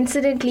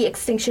 Coincidentally,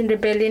 Extinction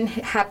Rebellion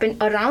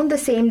happened around the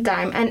same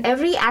time, and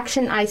every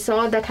action I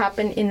saw that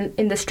happened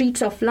in the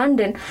streets of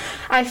London,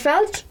 I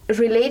felt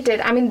related.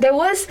 I mean, there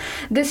was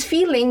this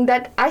feeling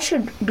that I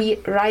should be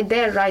right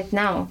there, right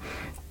now.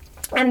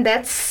 And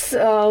that's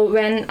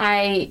when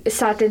I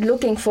started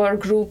looking for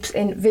groups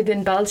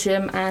within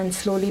Belgium and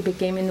slowly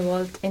became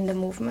involved in the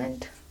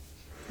movement.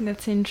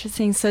 That's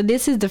interesting. So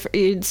this is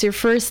it's your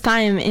first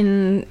time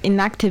in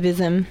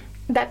activism.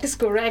 That is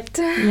correct.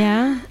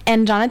 Yeah.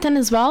 And Jonathan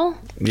as well?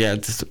 Yeah,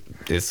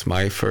 it's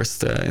my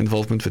first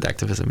involvement with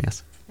activism,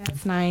 yes.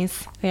 That's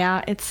nice.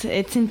 Yeah, it's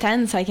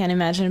intense, I can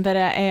imagine, but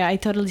I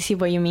totally see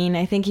what you mean.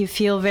 I think you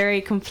feel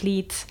very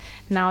complete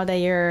now that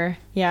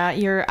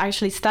you're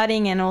actually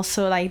studying and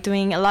also like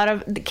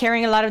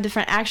carrying a lot of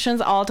different actions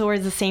all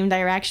towards the same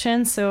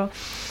direction. So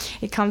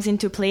it comes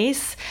into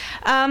place.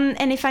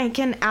 And if I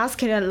can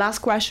ask a last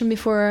question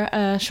before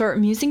a short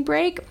music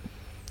break.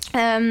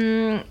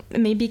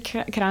 Maybe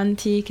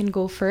Kranti can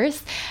go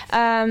first.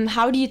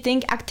 How do you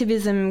think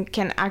activism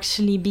can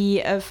actually be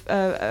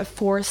a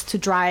force to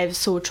drive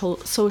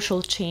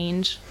social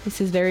change? This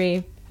is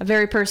a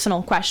very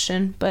personal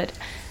question, but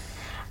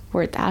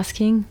worth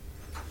asking.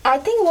 I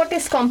think what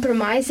is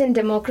compromised in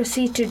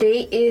democracy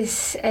today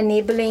is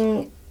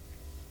enabling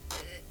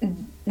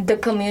the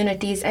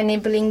communities,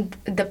 enabling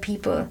the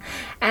people.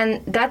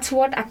 And that's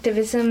what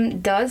activism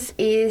does,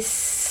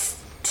 is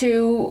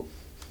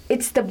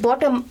it's the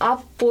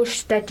bottom-up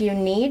push that you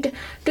need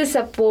to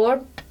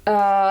support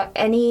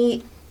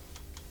any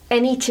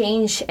any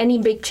change, any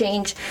big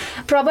change.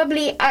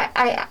 Probably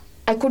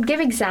I could give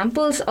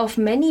examples of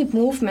many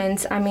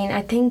movements. I mean,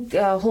 I think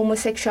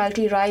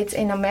homosexuality rights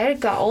in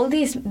America, all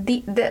these,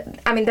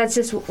 I mean, that's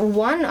just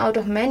one out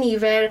of many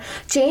where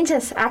change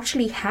has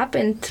actually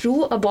happened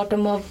through a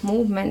bottom-up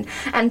movement.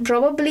 And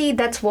probably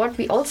that's what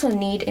we also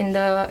need in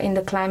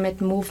the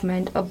climate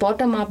movement, a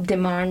bottom-up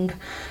demand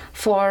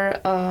for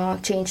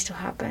change to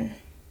happen.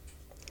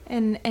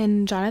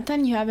 And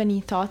Jonathan, you have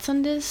any thoughts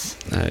on this?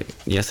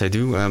 Yes, I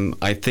do.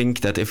 I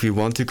think that if we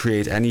want to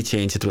create any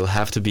change, it will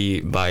have to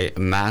be by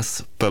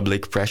mass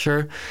public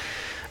pressure.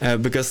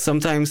 Because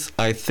sometimes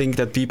I think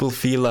that people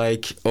feel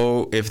like,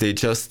 if they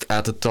just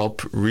at the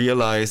top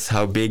realize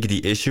how big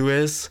the issue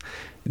is,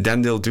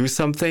 then they'll do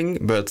something.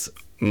 But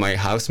my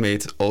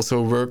housemate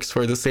also works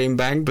for the same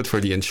bank, but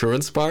for the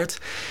insurance part.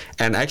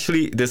 And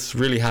actually, this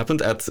really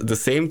happened at the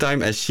same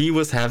time as she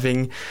was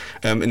having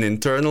an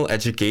internal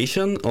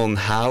education on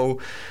how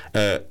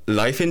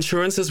life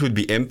insurances would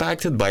be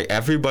impacted by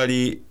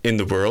everybody in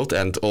the world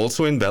and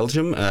also in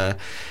Belgium,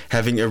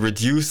 having a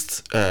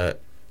reduced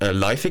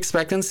life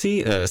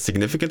expectancy,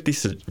 significantly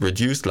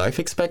reduced life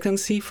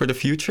expectancy for the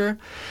future.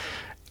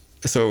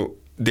 So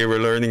they were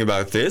learning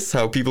about this,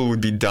 how people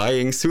would be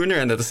dying sooner,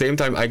 and at the same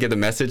time I get a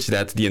message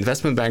that the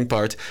investment bank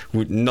part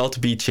would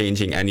not be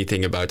changing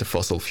anything about the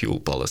fossil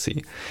fuel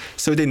policy.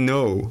 So they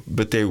know,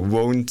 but they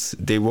won't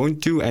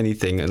do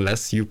anything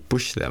unless you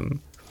push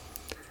them.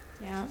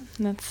 Yeah,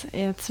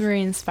 it's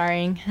very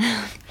inspiring.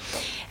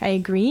 I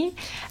agree.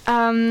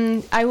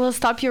 I will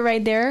stop you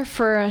right there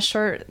for a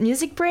short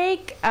music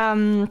break.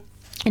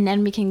 And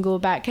then we can go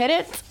back at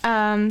it.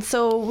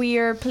 So we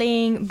are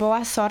playing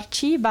Boa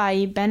Sorte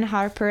by Ben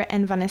Harper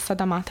and Vanessa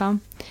da Mata.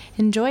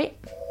 Enjoy.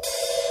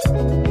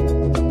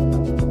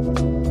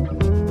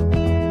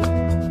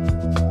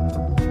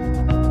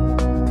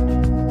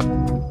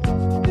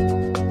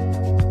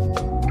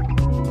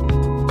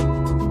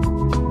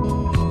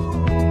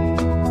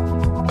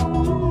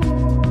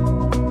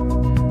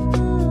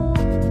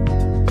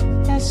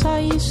 É só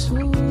isso,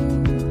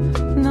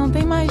 não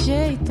tem mais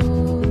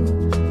jeito.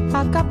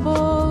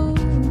 Acabou,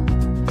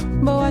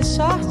 boa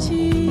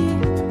sorte,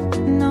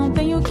 não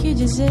tenho o que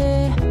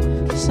dizer,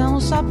 são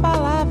só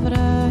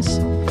palavras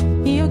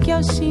e o que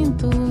eu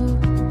sinto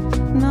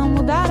não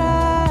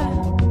mudará.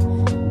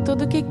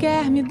 Tudo que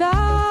quer me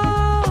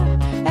dar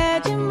é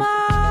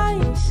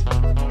demais,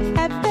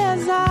 é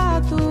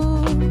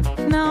pesado,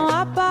 não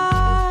há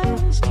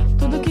paz.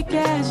 Tudo que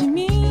quer de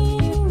mim,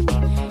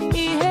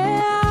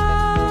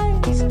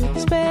 irreais,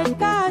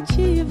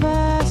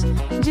 expectativas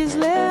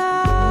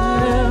desleais.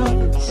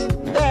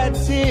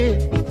 That's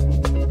it,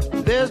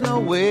 there's no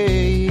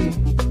way,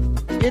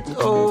 it's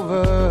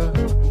over.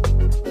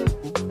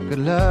 Good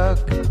luck,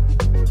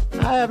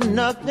 I have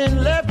nothing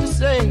left to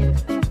say.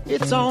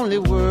 It's only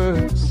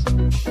words,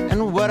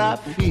 and what I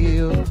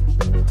feel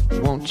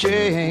won't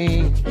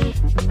change.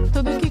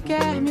 Tudo que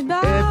quer me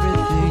dar,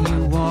 everything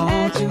you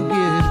want to give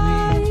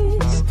me,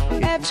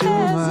 it's too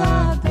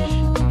much,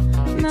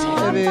 it's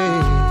heavy.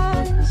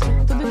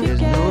 Tudo que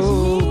quer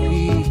no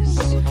peace,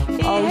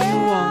 all you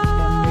want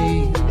from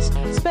me is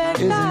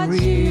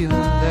real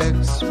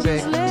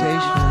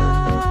expectation.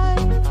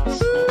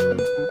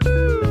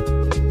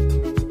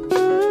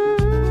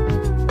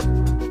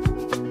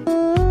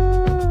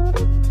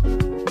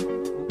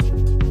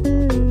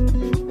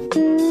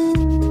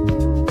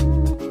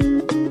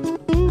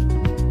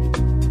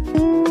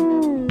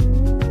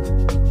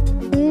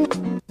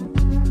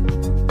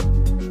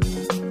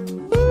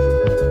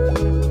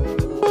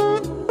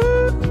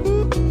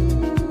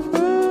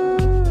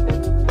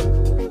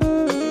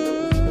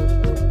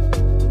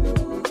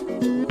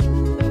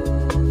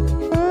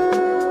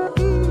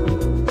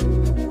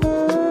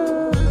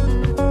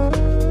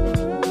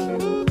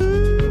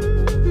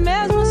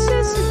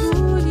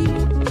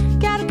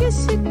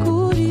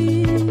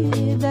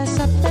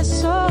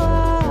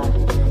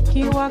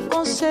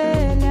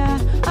 aconselha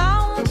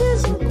a um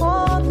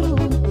desencontro.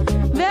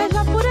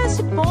 Veja por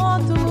esse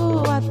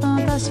ponto, há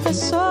tantas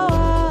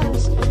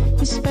pessoas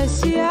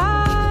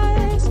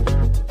especiais.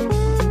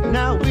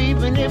 Now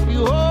even if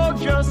you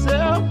hold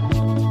yourself,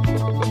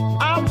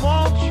 I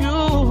want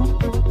you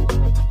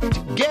to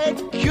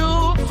get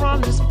cured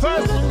from this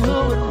person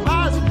who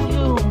advises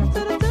you.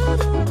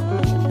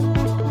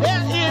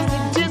 There is a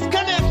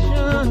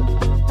disconnection.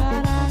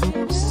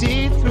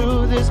 See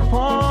through this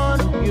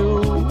point of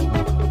view.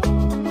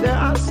 There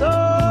are so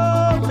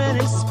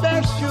many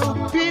special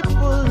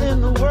people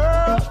in the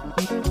world.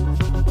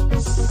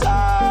 So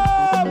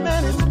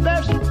many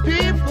special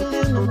people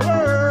in the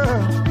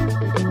world.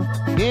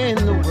 In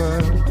the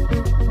world.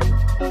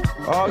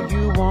 All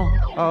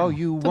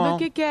you want, tudo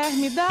que quer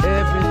me dar,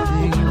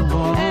 everything you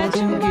want é to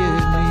demais,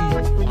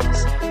 give me,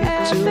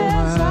 é too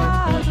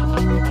pesado,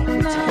 much,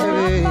 it's não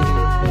heavy. há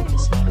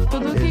paz.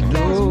 Tudo que There's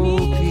quer de no mim,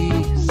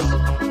 peace.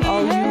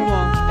 All you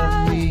want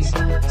from me is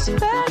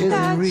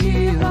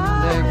real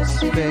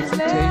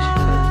expectation.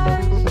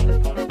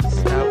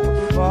 Now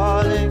we're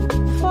falling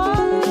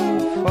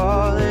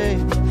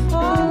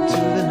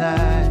into the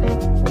night.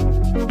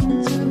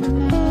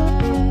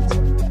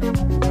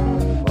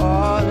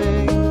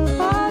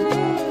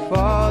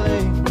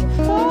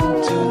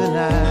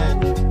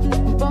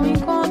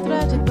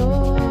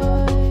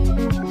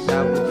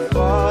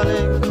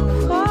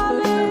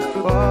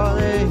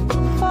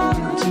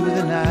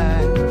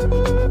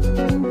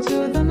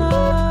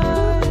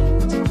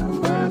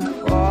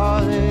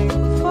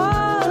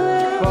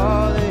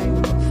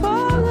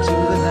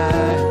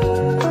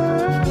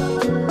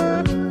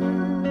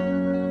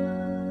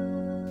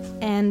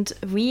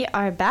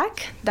 are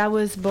back. That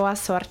was Boa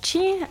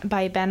Sorci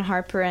by Ben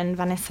Harper and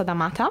Vanessa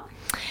D'Amata.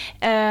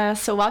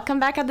 So welcome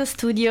back at the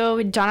studio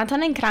with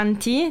Jonathan and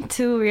Kranti,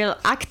 two real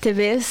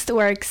activists who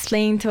are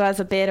explaining to us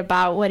a bit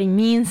about what it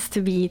means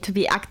to be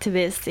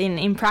activists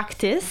in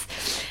practice.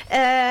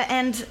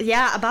 And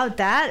yeah, about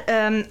that,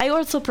 I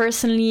also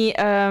personally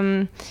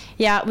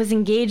was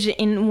engaged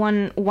in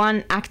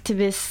one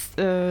activist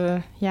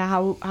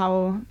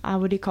how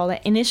would you call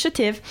it,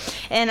 initiative,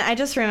 and I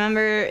just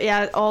remember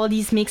all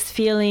these mixed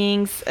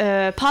feelings,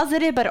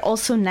 positive but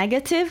also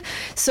negative.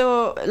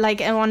 So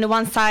like on the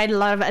one side, a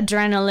lot of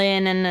adrenaline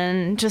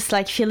and just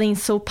like feeling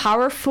so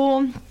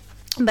powerful,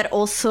 but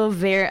also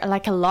very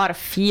like a lot of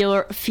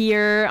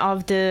fear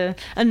of the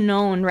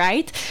unknown,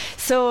 right?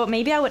 So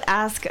maybe I would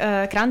ask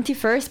Kranti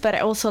first, but I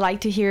also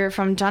like to hear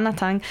from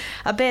Jonathan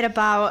a bit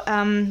about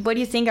what do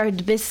you think are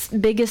the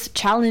biggest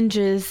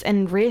challenges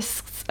and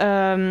risks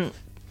when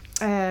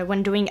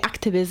doing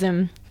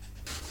activism?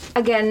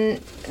 Again,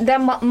 there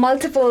are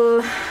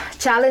multiple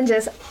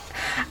challenges.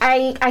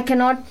 I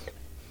cannot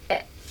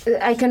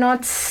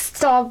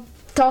stop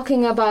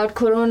talking about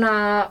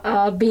Corona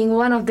being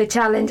one of the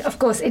challenge. Of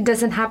course, it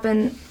doesn't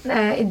happen.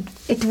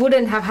 It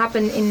wouldn't have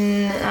happened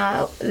in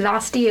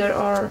last year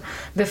or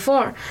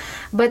before,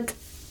 but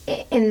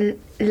in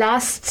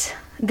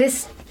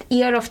this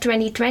year of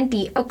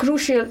 2020, a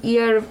crucial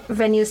year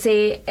when you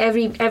say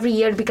every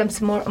year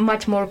becomes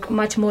much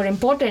more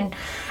important.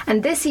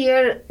 And this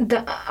year,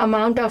 the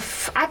amount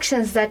of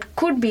actions that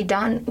could be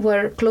done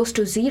were close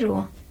to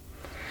zero.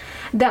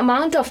 The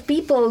amount of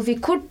people we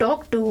could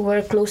talk to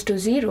were close to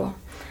zero.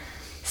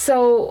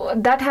 So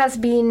that has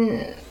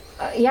been,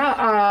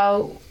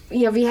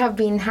 we have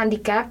been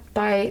handicapped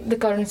by the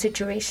current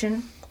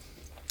situation.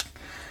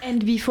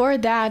 And before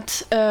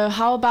that,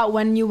 how about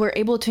when you were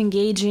able to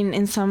engage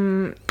in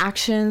some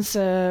actions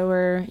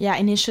or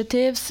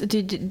initiatives?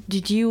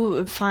 Did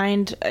you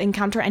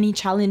encounter any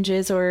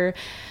challenges or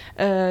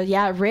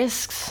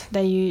risks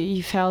that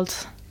you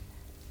felt?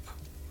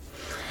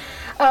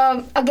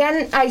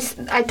 Again,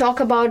 I talk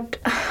about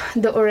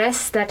the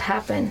arrests that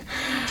happen.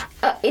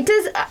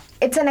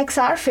 It's an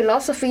XR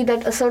philosophy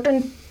that a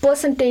certain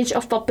percentage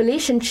of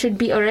population should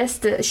be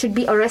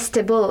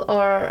arrestable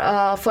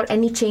or for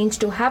any change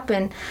to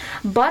happen.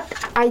 But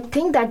I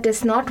think that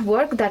does not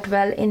work that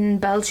well in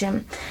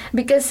Belgium,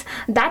 because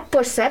that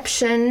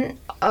perception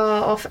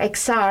of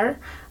XR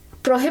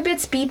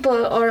prohibits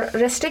people or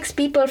restricts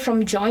people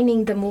from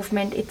joining the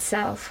movement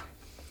itself.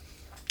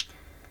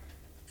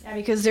 Yeah,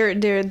 because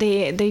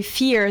they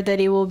fear that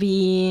it will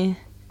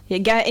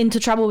get into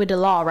trouble with the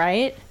law,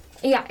 right?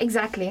 Yeah,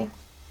 exactly.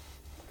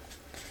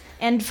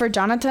 And for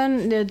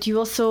Jonathan, do you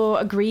also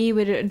agree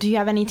with? Do you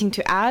have anything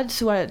to add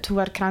to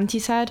what Kranti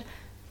said?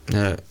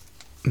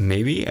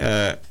 Maybe.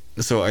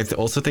 So I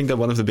also think that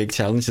one of the big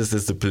challenges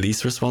is the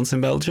police response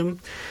in Belgium,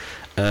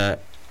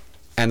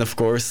 and of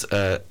course,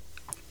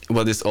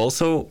 what is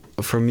also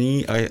for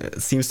me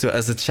seems to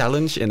as a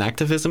challenge in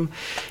activism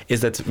is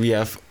that we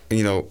have.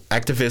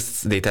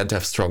 Activists, they tend to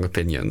have strong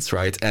opinions,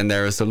 right? And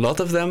there is a lot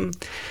of them.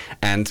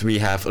 And we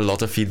have a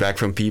lot of feedback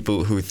from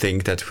people who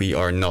think that we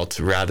are not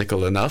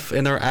radical enough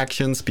in our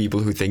actions, people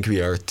who think we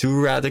are too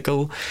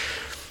radical.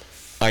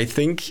 I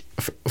think,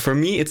 for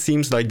me, it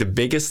seems like the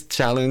biggest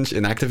challenge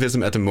in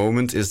activism at the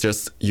moment is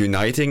just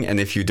uniting. And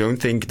if you don't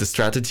think the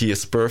strategy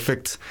is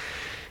perfect,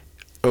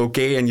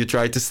 okay, and you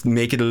try to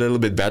make it a little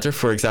bit better.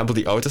 For example,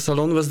 the auto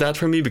salon was that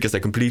for me because I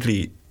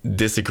completely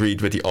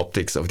disagreed with the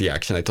optics of the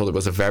action. I thought it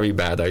was a very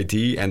bad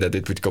idea and that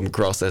it would come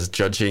across as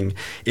judging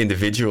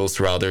individuals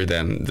rather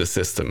than the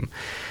system.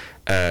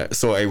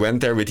 So I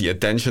went there with the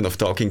intention of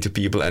talking to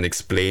people and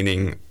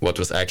explaining what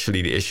was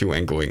actually the issue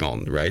and going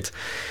on, right?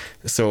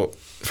 So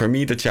for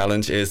me, the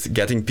challenge is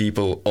getting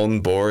people on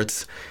board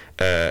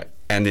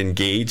and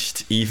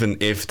engaged, even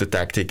if the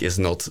tactic is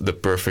not the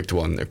perfect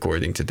one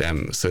according to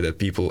them, so that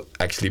people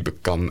actually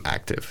become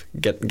active.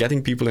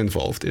 Getting people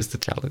involved is the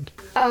challenge.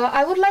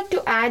 I would like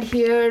to add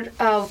here,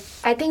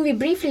 I think we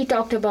briefly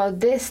talked about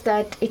this,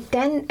 that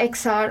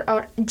XR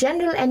or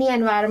general any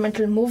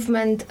environmental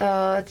movement,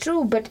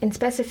 true, but in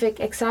specific,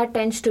 XR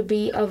tends to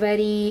be a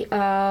very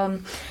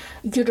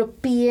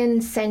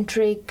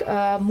European-centric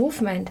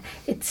movement.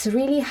 It's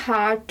really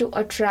hard to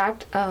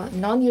attract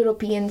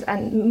non-Europeans,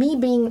 and me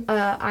being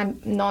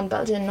I'm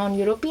non-Belgian,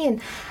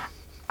 non-European,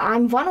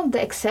 I'm one of the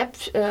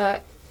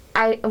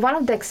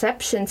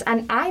exceptions,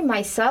 and I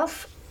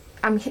myself,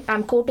 I'm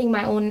quoting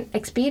my own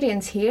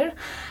experience here.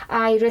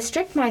 I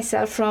restrict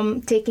myself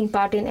from taking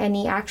part in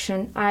any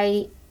action.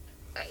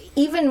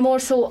 Even more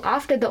so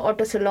after the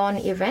auto salon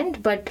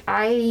event, but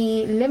I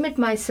limit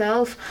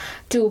myself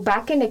to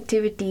back-end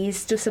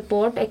activities to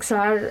support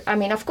XR. I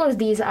mean, of course,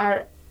 these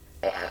are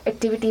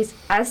activities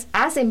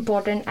as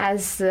important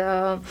as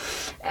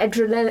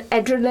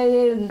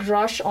adrenaline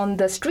rush on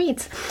the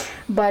streets,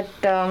 but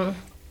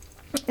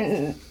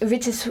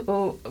which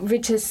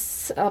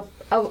is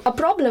a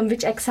problem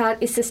which XR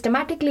is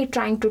systematically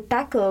trying to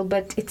tackle,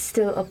 but it's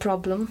still a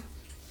problem.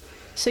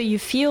 So you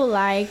feel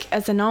like,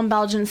 as a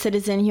non-Belgian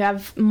citizen, you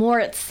have more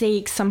at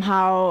stake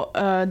somehow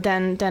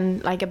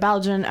than like a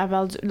Belgian,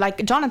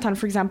 like Jonathan,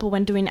 for example,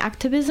 when doing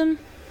activism?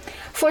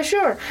 For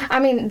sure. I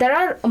mean, there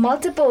are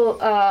multiple,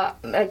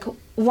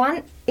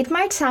 it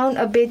might sound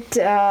a bit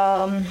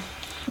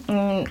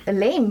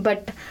lame,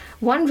 but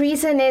one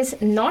reason is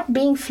not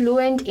being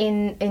fluent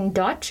in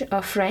Dutch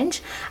or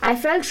French. I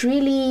felt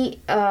really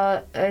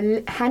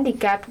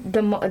handicapped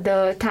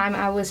the time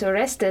I was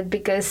arrested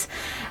because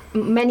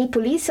many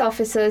police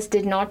officers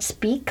did not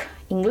speak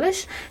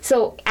English.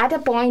 So at a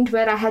point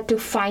where I had to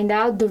find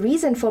out the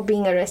reason for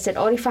being arrested,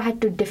 or if I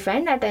had to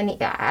defend at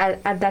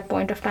that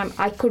point of time,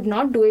 I could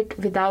not do it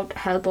without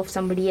help of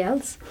somebody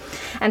else.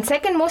 And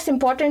second most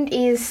important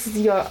is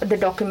the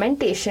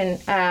documentation.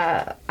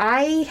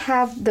 I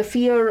have the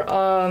fear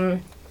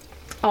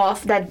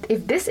of that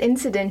if this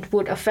incident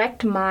would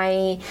affect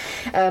my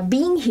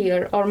being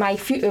here, or my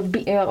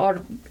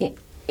or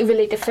will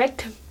it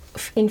affect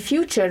in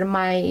future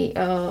my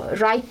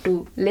right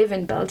to live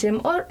in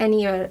Belgium or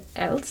anywhere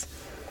else.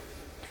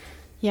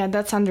 Yeah,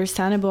 that's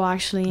understandable,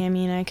 actually. I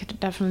mean, I could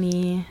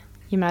definitely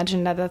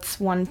imagine that that's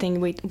one thing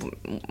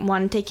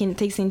one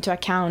takes into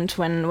account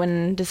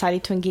when deciding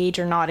to engage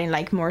or not in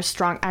like more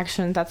strong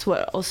action. That's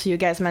what also you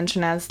guys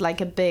mentioned as like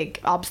a big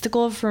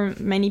obstacle for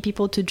many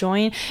people to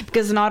join,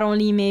 because not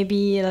only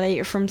maybe like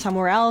you're from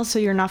somewhere else, so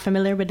you're not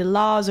familiar with the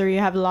laws or you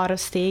have a lot of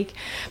stake,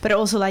 but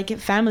also like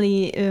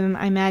family.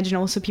 I imagine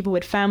also people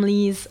with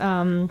families.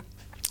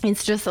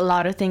 It's just a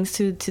lot of things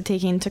to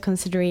take into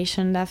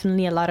consideration,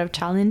 definitely a lot of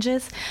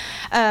challenges.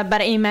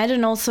 But I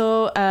imagine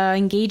also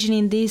engaging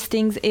in these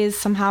things is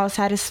somehow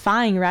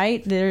satisfying,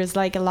 right? There's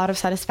like a lot of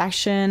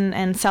satisfaction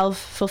and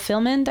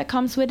self-fulfillment that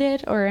comes with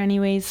it, or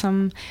anyway,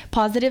 some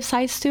positive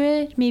sides to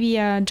it. Maybe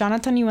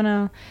Jonathan, you want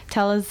to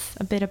tell us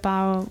a bit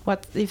about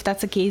if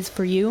that's the case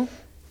for you?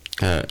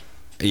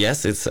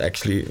 Yes,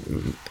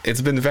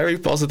 it's been very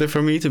positive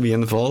for me to be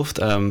involved.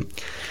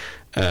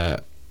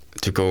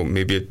 To go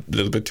maybe a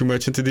little bit too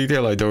much into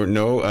detail, I don't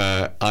know.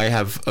 I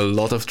have a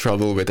lot of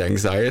trouble with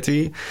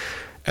anxiety,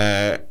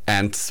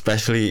 and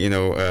especially,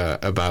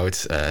 about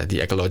the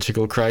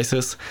ecological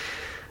crisis.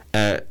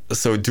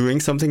 So doing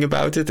something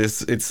about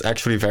it's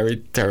actually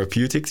very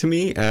therapeutic to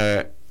me.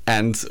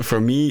 And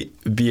for me,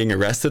 being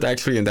arrested,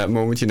 actually, in that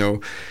moment,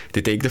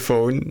 they take the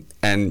phone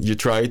and you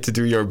try to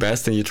do your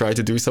best and you try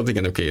to do something,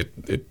 and okay,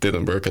 it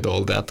didn't work at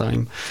all that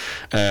time.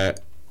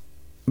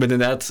 But in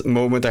that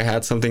moment, I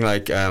had something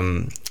like,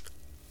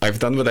 I've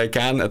done what I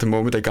can. At the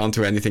moment, I can't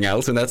do anything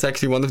else. And that's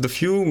actually one of the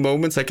few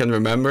moments I can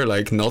remember,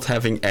 like not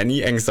having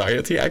any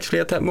anxiety actually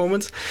at that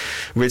moment,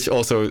 which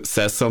also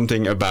says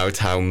something about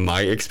how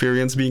my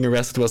experience being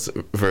arrested was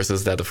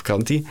versus that of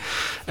Kranti.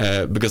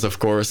 Because of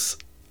course,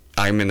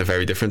 I'm in a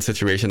very different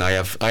situation. I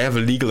have a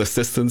legal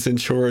assistance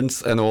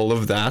insurance and all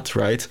of that,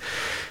 right?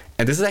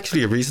 And this is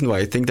actually a reason why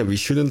I think that we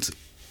shouldn't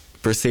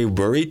per se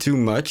worry too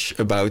much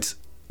about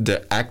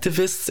the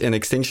activists in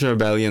Extinction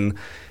Rebellion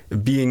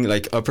being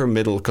like upper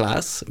middle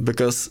class,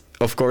 because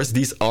of course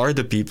these are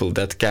the people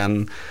that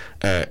can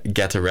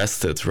get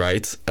arrested,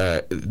 right?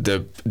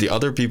 The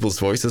other people's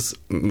voices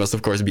must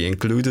of course be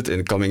included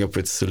in coming up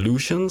with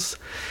solutions,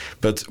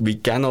 but we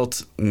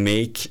cannot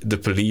make the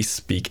police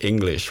speak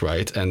English,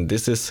 right? And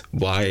this is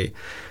why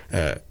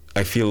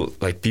I feel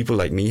like people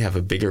like me have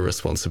a bigger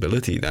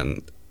responsibility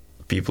than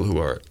people who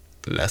are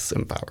less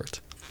empowered.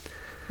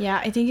 Yeah,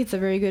 I think it's a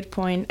very good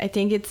point. I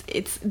think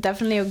it's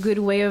definitely a good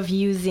way of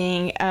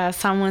using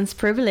someone's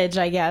privilege,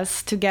 I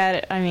guess, to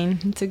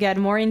get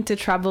more into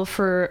trouble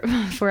for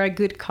a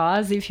good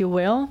cause, if you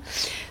will.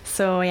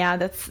 So yeah,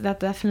 that's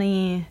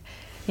definitely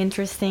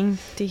interesting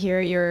to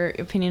hear your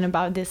opinion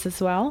about this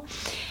as well.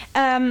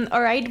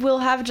 All right, we'll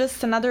have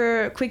just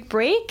another quick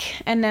break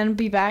and then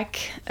be back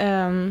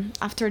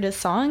after the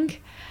song.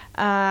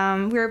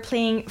 We're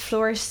playing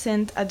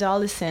Fluorescent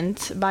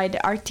Adolescent by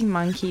the Arctic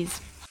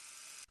Monkeys.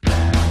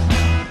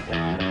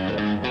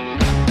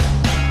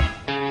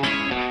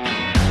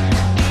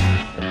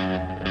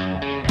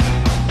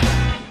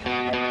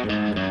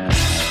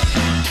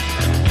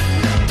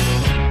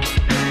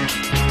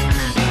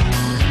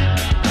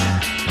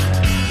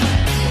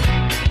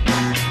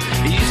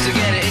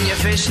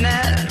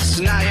 Fishnets,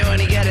 now you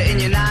only get it in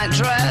your night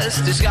dress.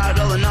 Discarded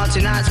all the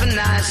naughty nights for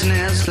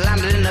niceness.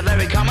 Landed in a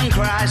very common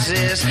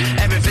crisis.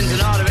 Everything's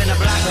in order in a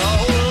black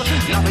hole.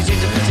 Nothing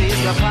seems to pity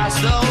is the past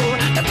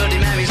though. A bloody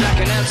memory's like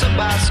an El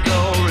Tabasco.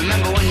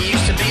 Remember when you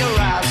used to be a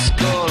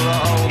rascal?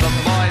 Oh, the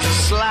boys are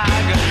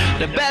slag.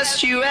 The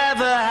best you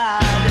ever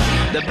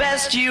had, the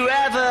best you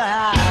ever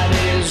had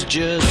is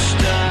just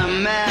a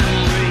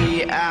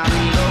memory. And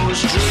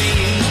those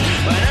dreams,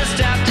 when as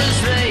daft as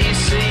they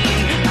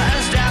seem,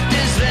 as daft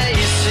as they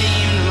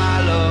seem, my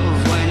love,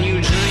 when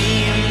you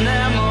dream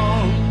them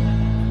all.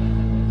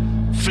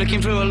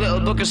 Flicking through a little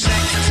book of sex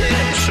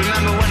tips.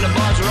 Remember when the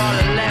bars were all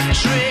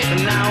electric?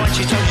 And now when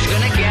she told she's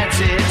gonna get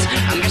it,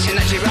 I'm guessing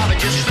that she'd rather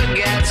just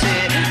forget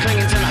it.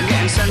 Clinging to not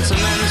getting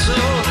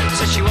sentimental.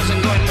 Said she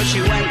wasn't going but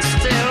she went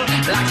still.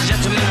 like a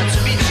gentleman to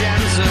be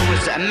gentle.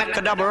 With a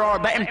Mecca double or a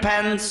betting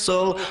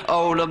pencil.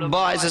 Oh, the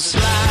boys are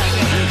slag.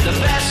 The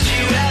best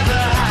you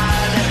ever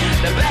had,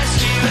 the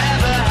best you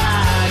ever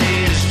had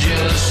is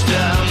just a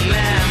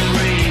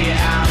memory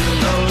and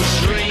those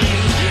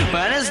dreams.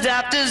 But as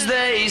daft as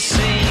they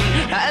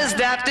seem, as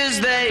daft as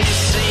they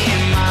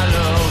seem, my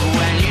love,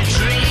 when you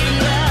dream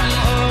them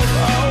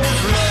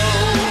overflow.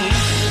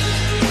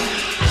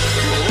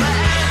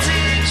 Where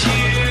did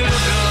you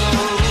go?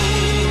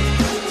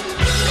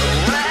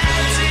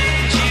 Where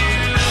did you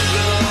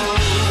go?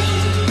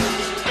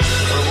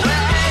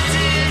 Where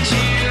did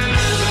you go?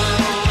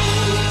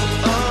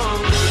 Oh.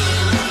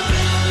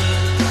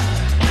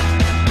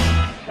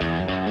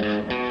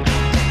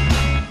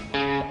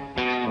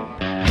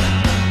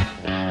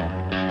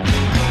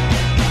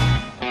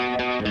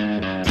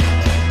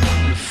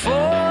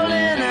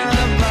 Falling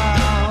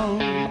about,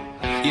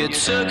 you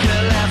took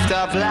a left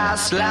off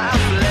last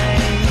life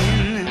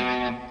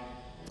lane,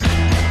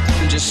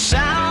 just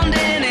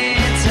sounding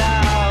it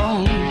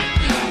out,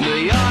 but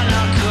you're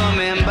not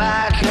coming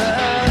back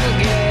again.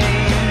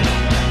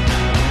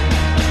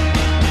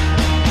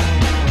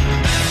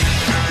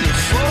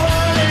 You're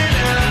falling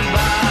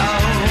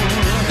about,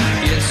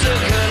 you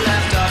took a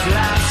left off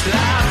last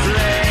life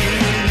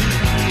lane,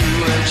 you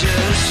were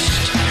just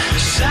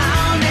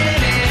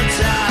sounding it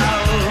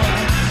out,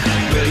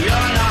 but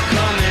you're not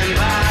coming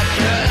back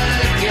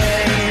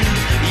again.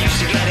 You used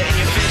to get it in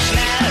your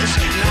fishnets,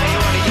 now you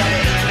only get it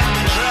in your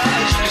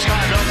nightdress.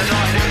 Described all the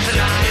noise and the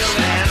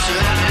niceness,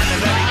 running in a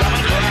very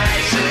common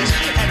crisis.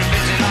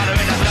 Everything's in order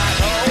in a black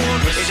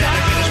hole. Is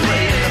everything as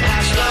pretty as the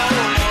past though?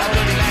 A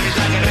bloody life is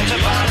like a bit of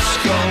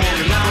Tabasco.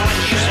 Now when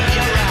you used to be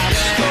a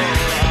rascal.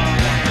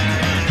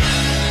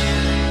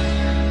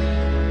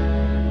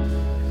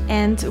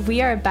 And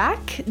we are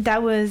back.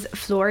 That was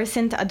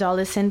Fluorescent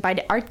Adolescent by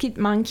the Arctic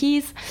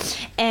Monkeys.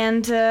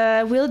 And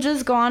we'll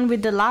just go on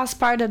with the last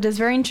part of this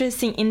very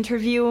interesting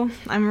interview.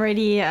 I'm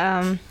really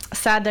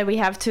sad that we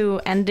have to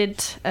end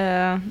it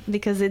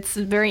because it's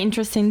very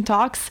interesting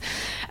talks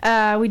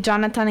with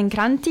Jonathan and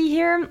Kranti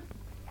here.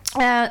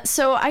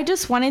 So I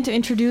just wanted to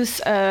introduce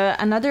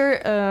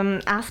another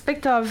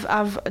aspect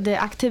of the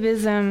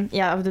activism,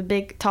 of the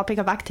big topic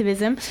of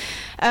activism,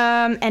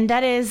 and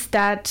that is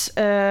that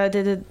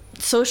the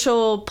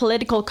social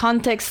political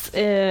context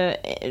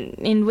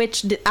in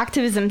which the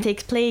activism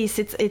takes place,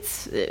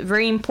 it's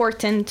very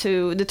important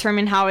to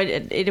determine how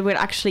it would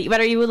actually,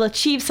 whether you will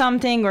achieve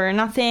something or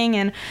nothing,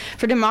 and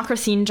for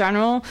democracy in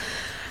general.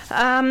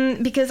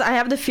 Because I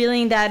have the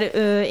feeling that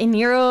in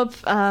Europe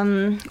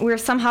we're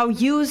somehow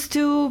used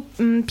to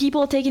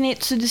people taking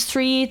it to the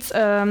streets,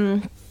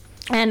 and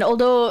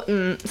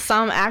although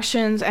some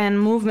actions and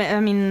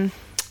movement,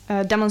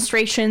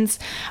 demonstrations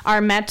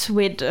are met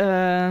with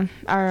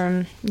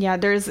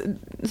there's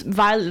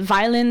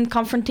violent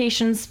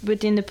confrontations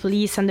between the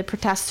police and the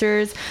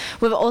protesters.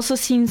 We've also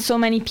seen so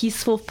many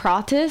peaceful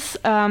protests,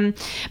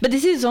 but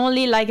this is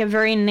only like a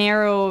very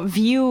narrow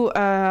view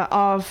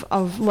of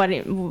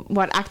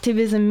what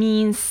activism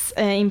means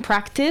in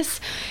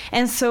practice.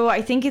 And so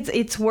I think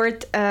it's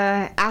worth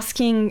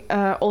asking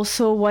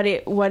also what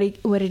it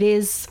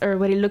is, or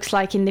what it looks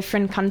like in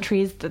different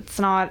countries. That's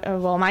not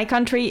my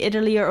country,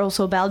 Italy, or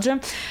also Belgium.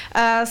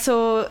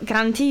 So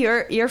Kranti,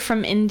 you're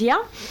from India,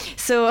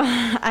 so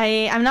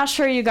I'm not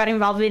sure you got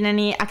involved in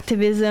any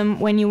activism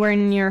when you were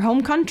in your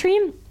home country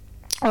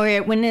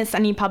or witnessed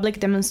any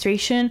public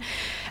demonstration,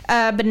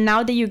 but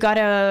now that you got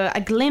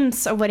a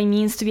glimpse of what it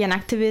means to be an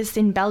activist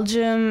in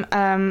Belgium,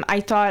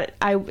 I thought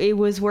it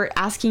was worth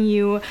asking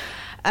you,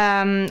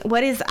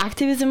 what is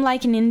activism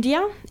like in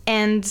India?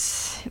 And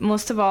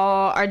most of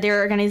all, are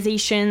there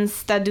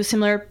organizations that do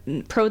similar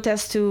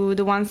protests to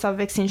the ones of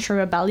Extinction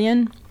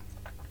Rebellion?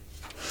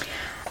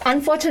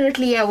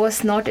 Unfortunately, I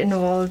was not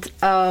involved.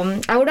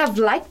 I would have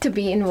liked to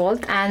be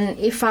involved, and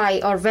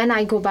when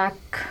I go back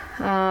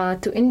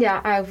to India,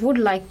 I would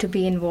like to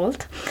be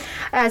involved.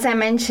 As I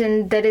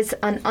mentioned, there is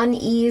an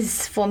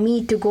unease for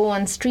me to go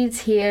on streets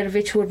here,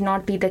 which would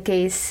not be the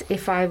case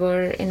if I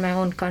were in my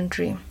own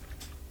country.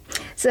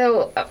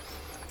 So,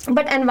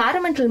 but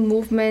environmental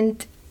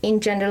movement in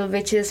general,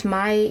 which is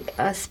my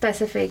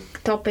specific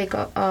topic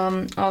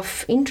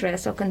of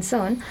interest or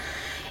concern,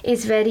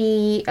 is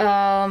very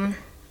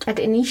at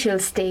initial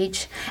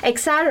stage.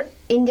 XR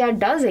India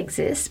does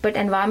exist, but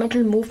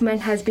environmental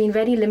movement has been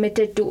very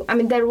limited to,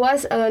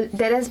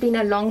 there has been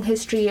a long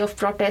history of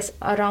protests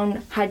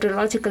around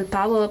hydrological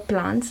power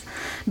plants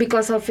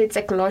because of its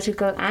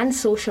ecological and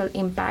social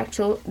impact.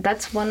 So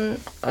that's one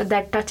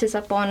that touches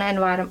upon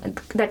environment,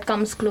 that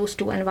comes close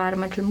to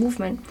environmental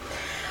movement.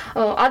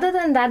 Other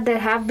than that, there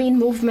have been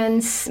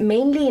movements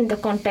mainly in the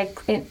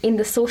context, in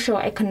the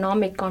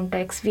socio-economic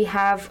context. We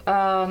have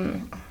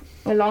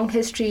a long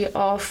history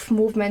of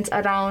movements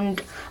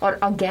around, or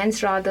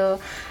against rather,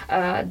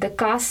 the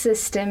caste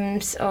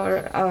systems,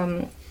 or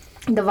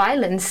the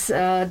violence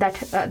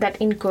that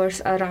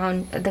incurs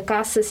around the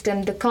caste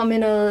system, the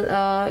communal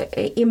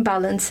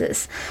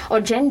imbalances, or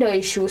gender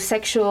issues,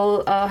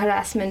 sexual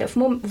harassment of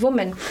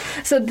women.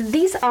 So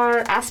these are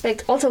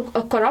aspects. Also,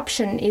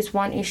 corruption is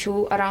one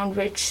issue around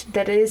which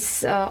there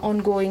is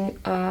ongoing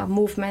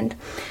movement.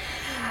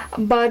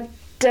 But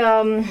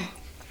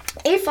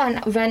if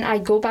and when I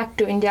go back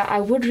to India, I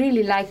would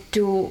really like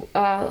to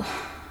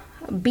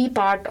be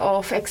part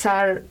of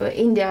XR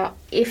India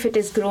if it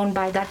is grown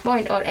by that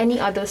point, or any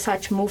other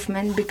such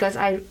movement, because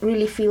I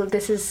really feel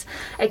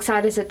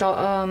XR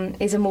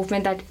is a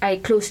movement that I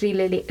closely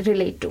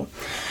relate to.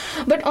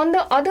 But on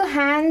the other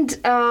hand,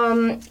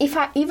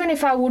 even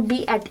if I would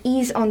be at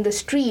ease on the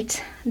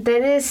street,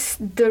 there is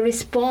the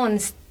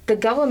response, the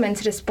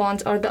government's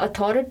response or the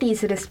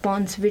authorities'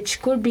 response,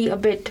 which could be a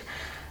bit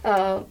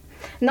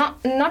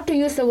not to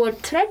use the word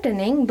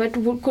threatening, but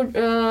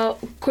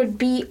could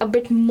be a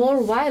bit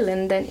more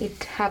violent than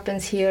it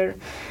happens here.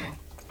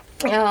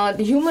 The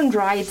human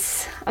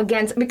rights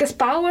against, because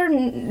power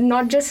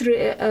not just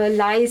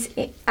lies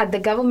at the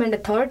government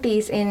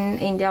authorities in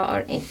India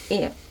or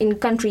in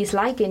countries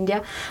like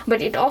India,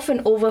 but it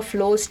often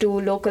overflows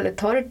to local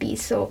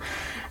authorities. So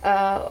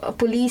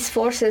police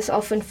forces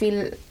often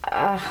feel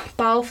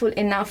powerful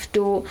enough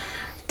to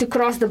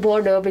cross the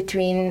border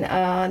between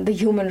the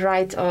human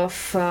rights of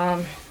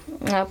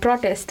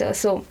protesters.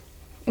 So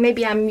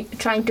maybe I'm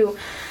trying to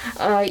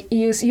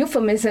use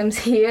euphemisms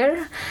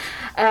here.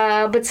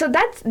 But so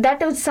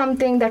that is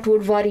something that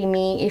would worry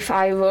me if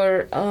I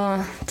were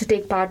to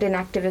take part in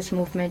activist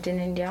movement in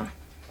India.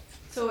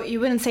 So you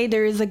wouldn't say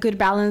there is a good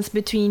balance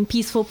between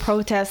peaceful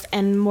protest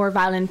and more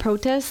violent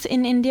protest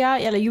in India?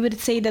 Yeah, you would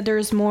say that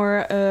there's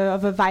more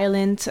of a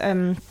violent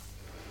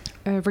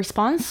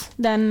response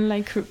than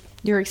like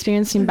your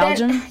experience in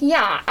Belgium?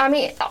 Yeah, I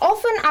mean,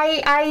 often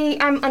I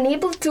am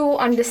unable to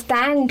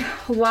understand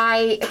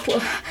why.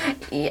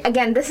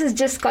 Again, this is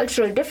just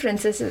cultural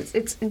differences.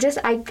 It's just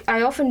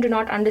I often do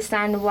not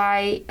understand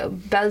why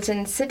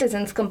Belgian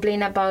citizens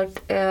complain about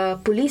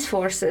police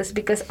forces,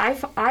 because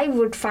I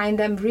would find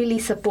them really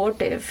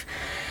supportive,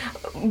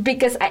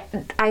 because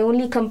I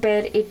only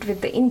compare it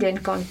with the Indian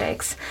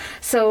context.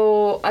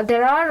 So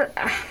there are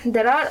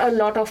a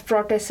lot of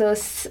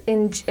protesters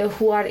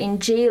who are in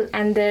jail,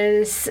 and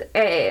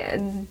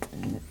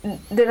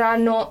there are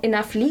not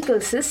enough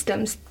legal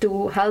systems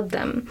to help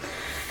them,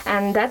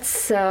 and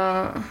that's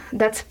a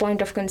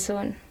point of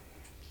concern.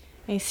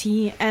 I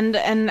see. And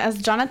as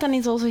Jonathan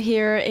is also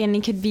here, and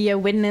he could be a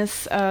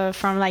witness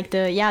from like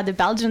the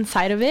Belgian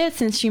side of it,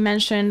 since you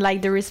mentioned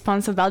like the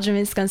response of Belgium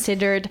is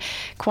considered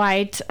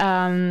quite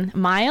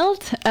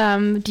mild.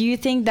 Do you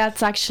think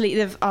that's actually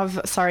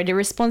the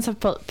response of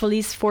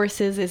police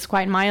forces is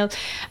quite mild?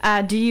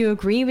 Do you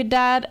agree with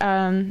that?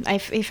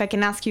 If I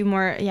can ask you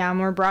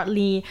more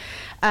broadly,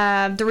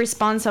 the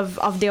response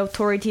of the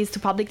authorities to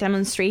public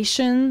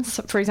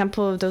demonstrations, for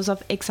example, those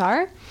of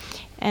XR.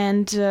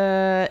 And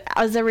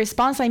as a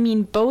response, I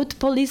mean both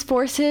police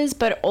forces,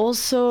 but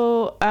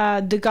also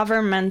the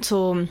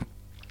governmental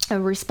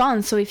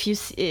response. So if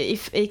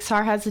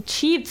XR has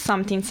achieved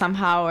something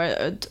somehow,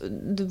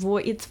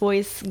 or its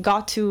voice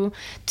got to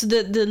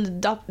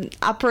the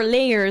upper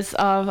layers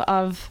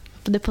of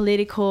the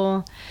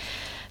political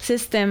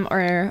system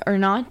or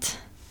not.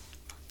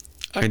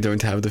 I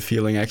don't have the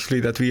feeling actually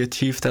that we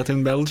achieved that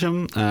in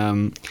Belgium.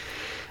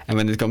 And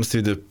when it comes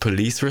to the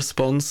police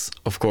response,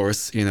 of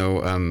course,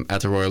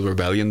 at the Royal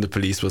Rebellion, the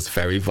police was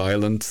very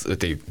violent.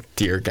 They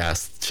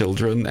tear-gassed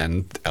children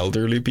and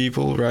elderly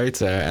people,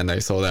 right? And I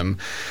saw them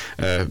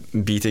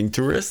beating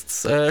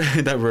tourists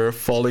that were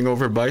falling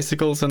over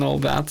bicycles and all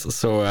that.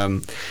 So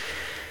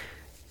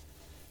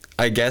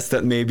I guess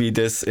that maybe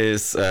this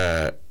is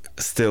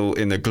still,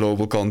 in a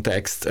global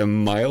context, a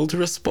mild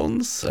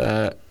response.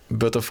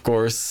 But of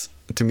course,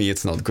 to me,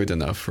 it's not good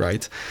enough,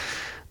 right?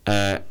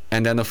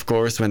 And then, of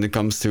course, when it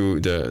comes to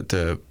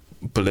the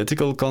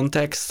political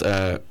context,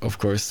 of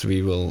course,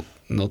 we will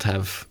not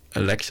have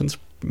elections,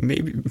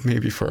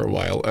 maybe for a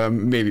while.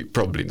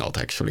 Probably not,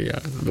 actually.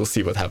 We'll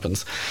see what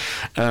happens.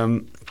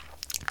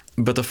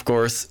 But, of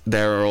course,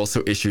 there are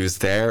also issues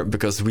there,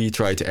 because we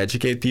try to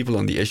educate people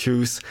on the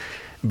issues,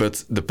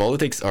 but the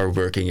politics are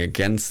working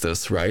against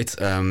us, right?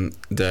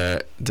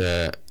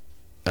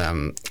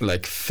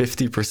 Like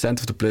 50%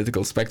 of the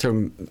political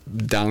spectrum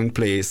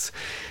downplays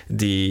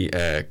the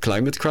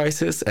climate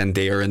crisis, and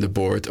they are in the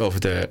board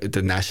of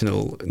the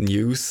national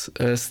news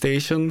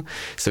station.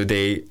 So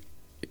they,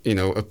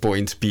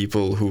 appoint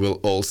people who will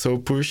also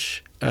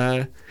push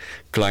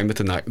climate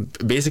denial.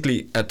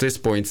 Basically, at this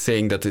point,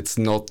 saying that it's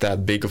not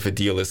that big of a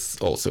deal is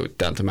also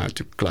tantamount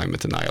to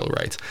climate denial,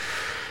 right?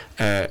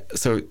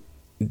 So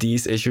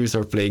these issues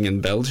are playing in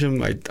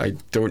Belgium. I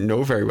don't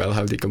know very well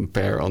how they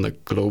compare on a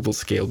global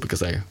scale,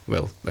 because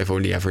I've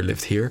only ever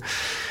lived here.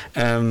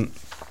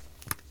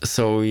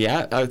 So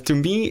yeah, to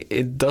me,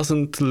 it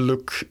doesn't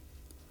look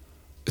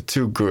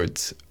too good,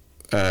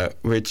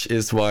 which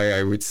is why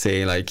I would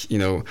say,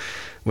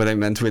 what I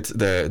meant with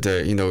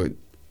the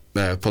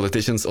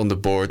politicians on the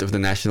board of the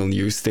national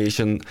news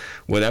station.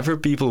 Whatever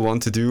people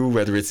want to do,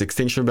 whether it's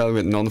Extinction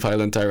Rebellion,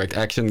 non-violent direct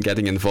action,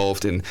 getting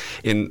involved in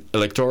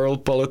electoral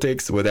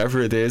politics,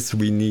 whatever it is,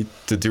 we need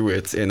to do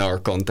it in our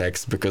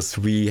context because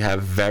we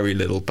have very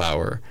little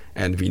power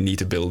and we need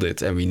to build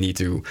it, and we need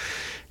to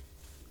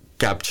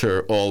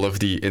capture all of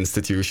the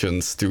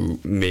institutions to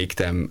make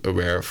them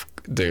aware of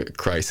the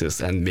crisis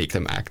and make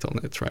them act on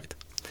it, right?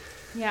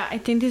 Yeah, I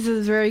think this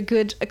is a very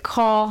good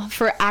call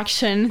for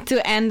action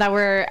to end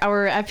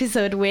our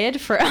episode with,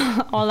 for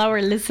all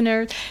our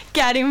listeners.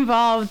 Get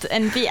involved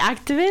and be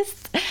activists.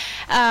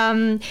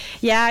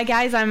 Yeah,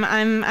 guys,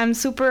 I'm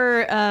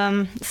super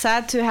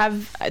sad to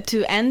have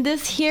to end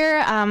this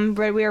here,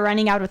 but we are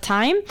running out of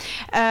time.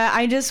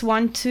 I just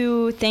want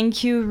to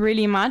thank you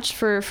really much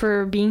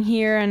for being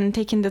here and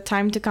taking the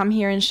time to come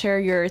here and share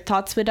your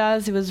thoughts with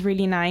us. It was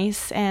really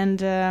nice,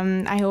 and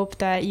I hope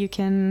that you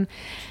can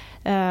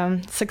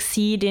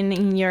succeed in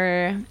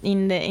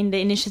the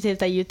initiative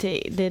that you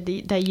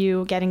that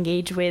you get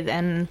engaged with,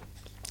 and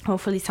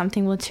hopefully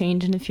something will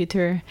change in the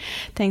future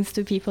thanks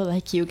to people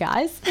like you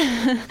guys.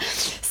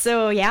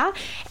 So yeah,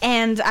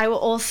 and I would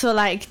also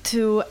like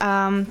to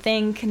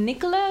thank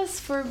Nicolas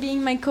for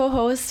being my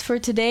co-host for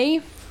today.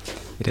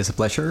 It is a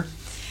pleasure.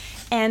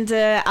 And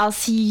I'll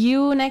see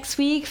you next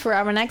week for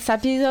our next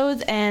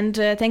episode, and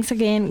thanks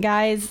again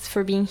guys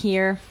for being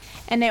here.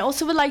 And I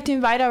also would like to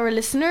invite our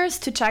listeners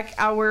to check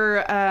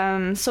our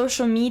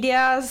social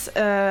medias,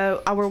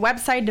 our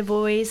website,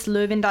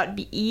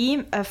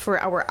 thevoiceleuven.be,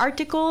 for our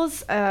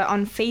articles,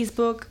 on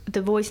Facebook,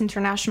 The Voice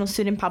International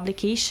Student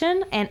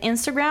Publication, and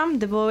Instagram,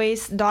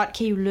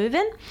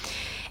 thevoice.ku-leuven.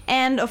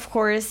 And of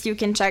course, you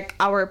can check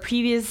our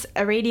previous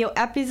radio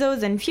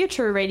episodes and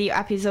future radio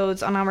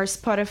episodes on our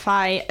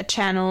Spotify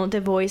channel, The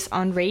Voice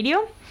on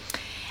Radio.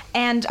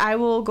 And I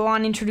will go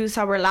on introduce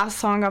our last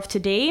song of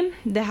today,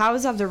 The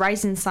House of the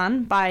Rising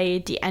Sun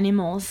by The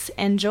Animals.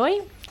 Enjoy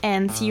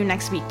and see you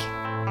next week.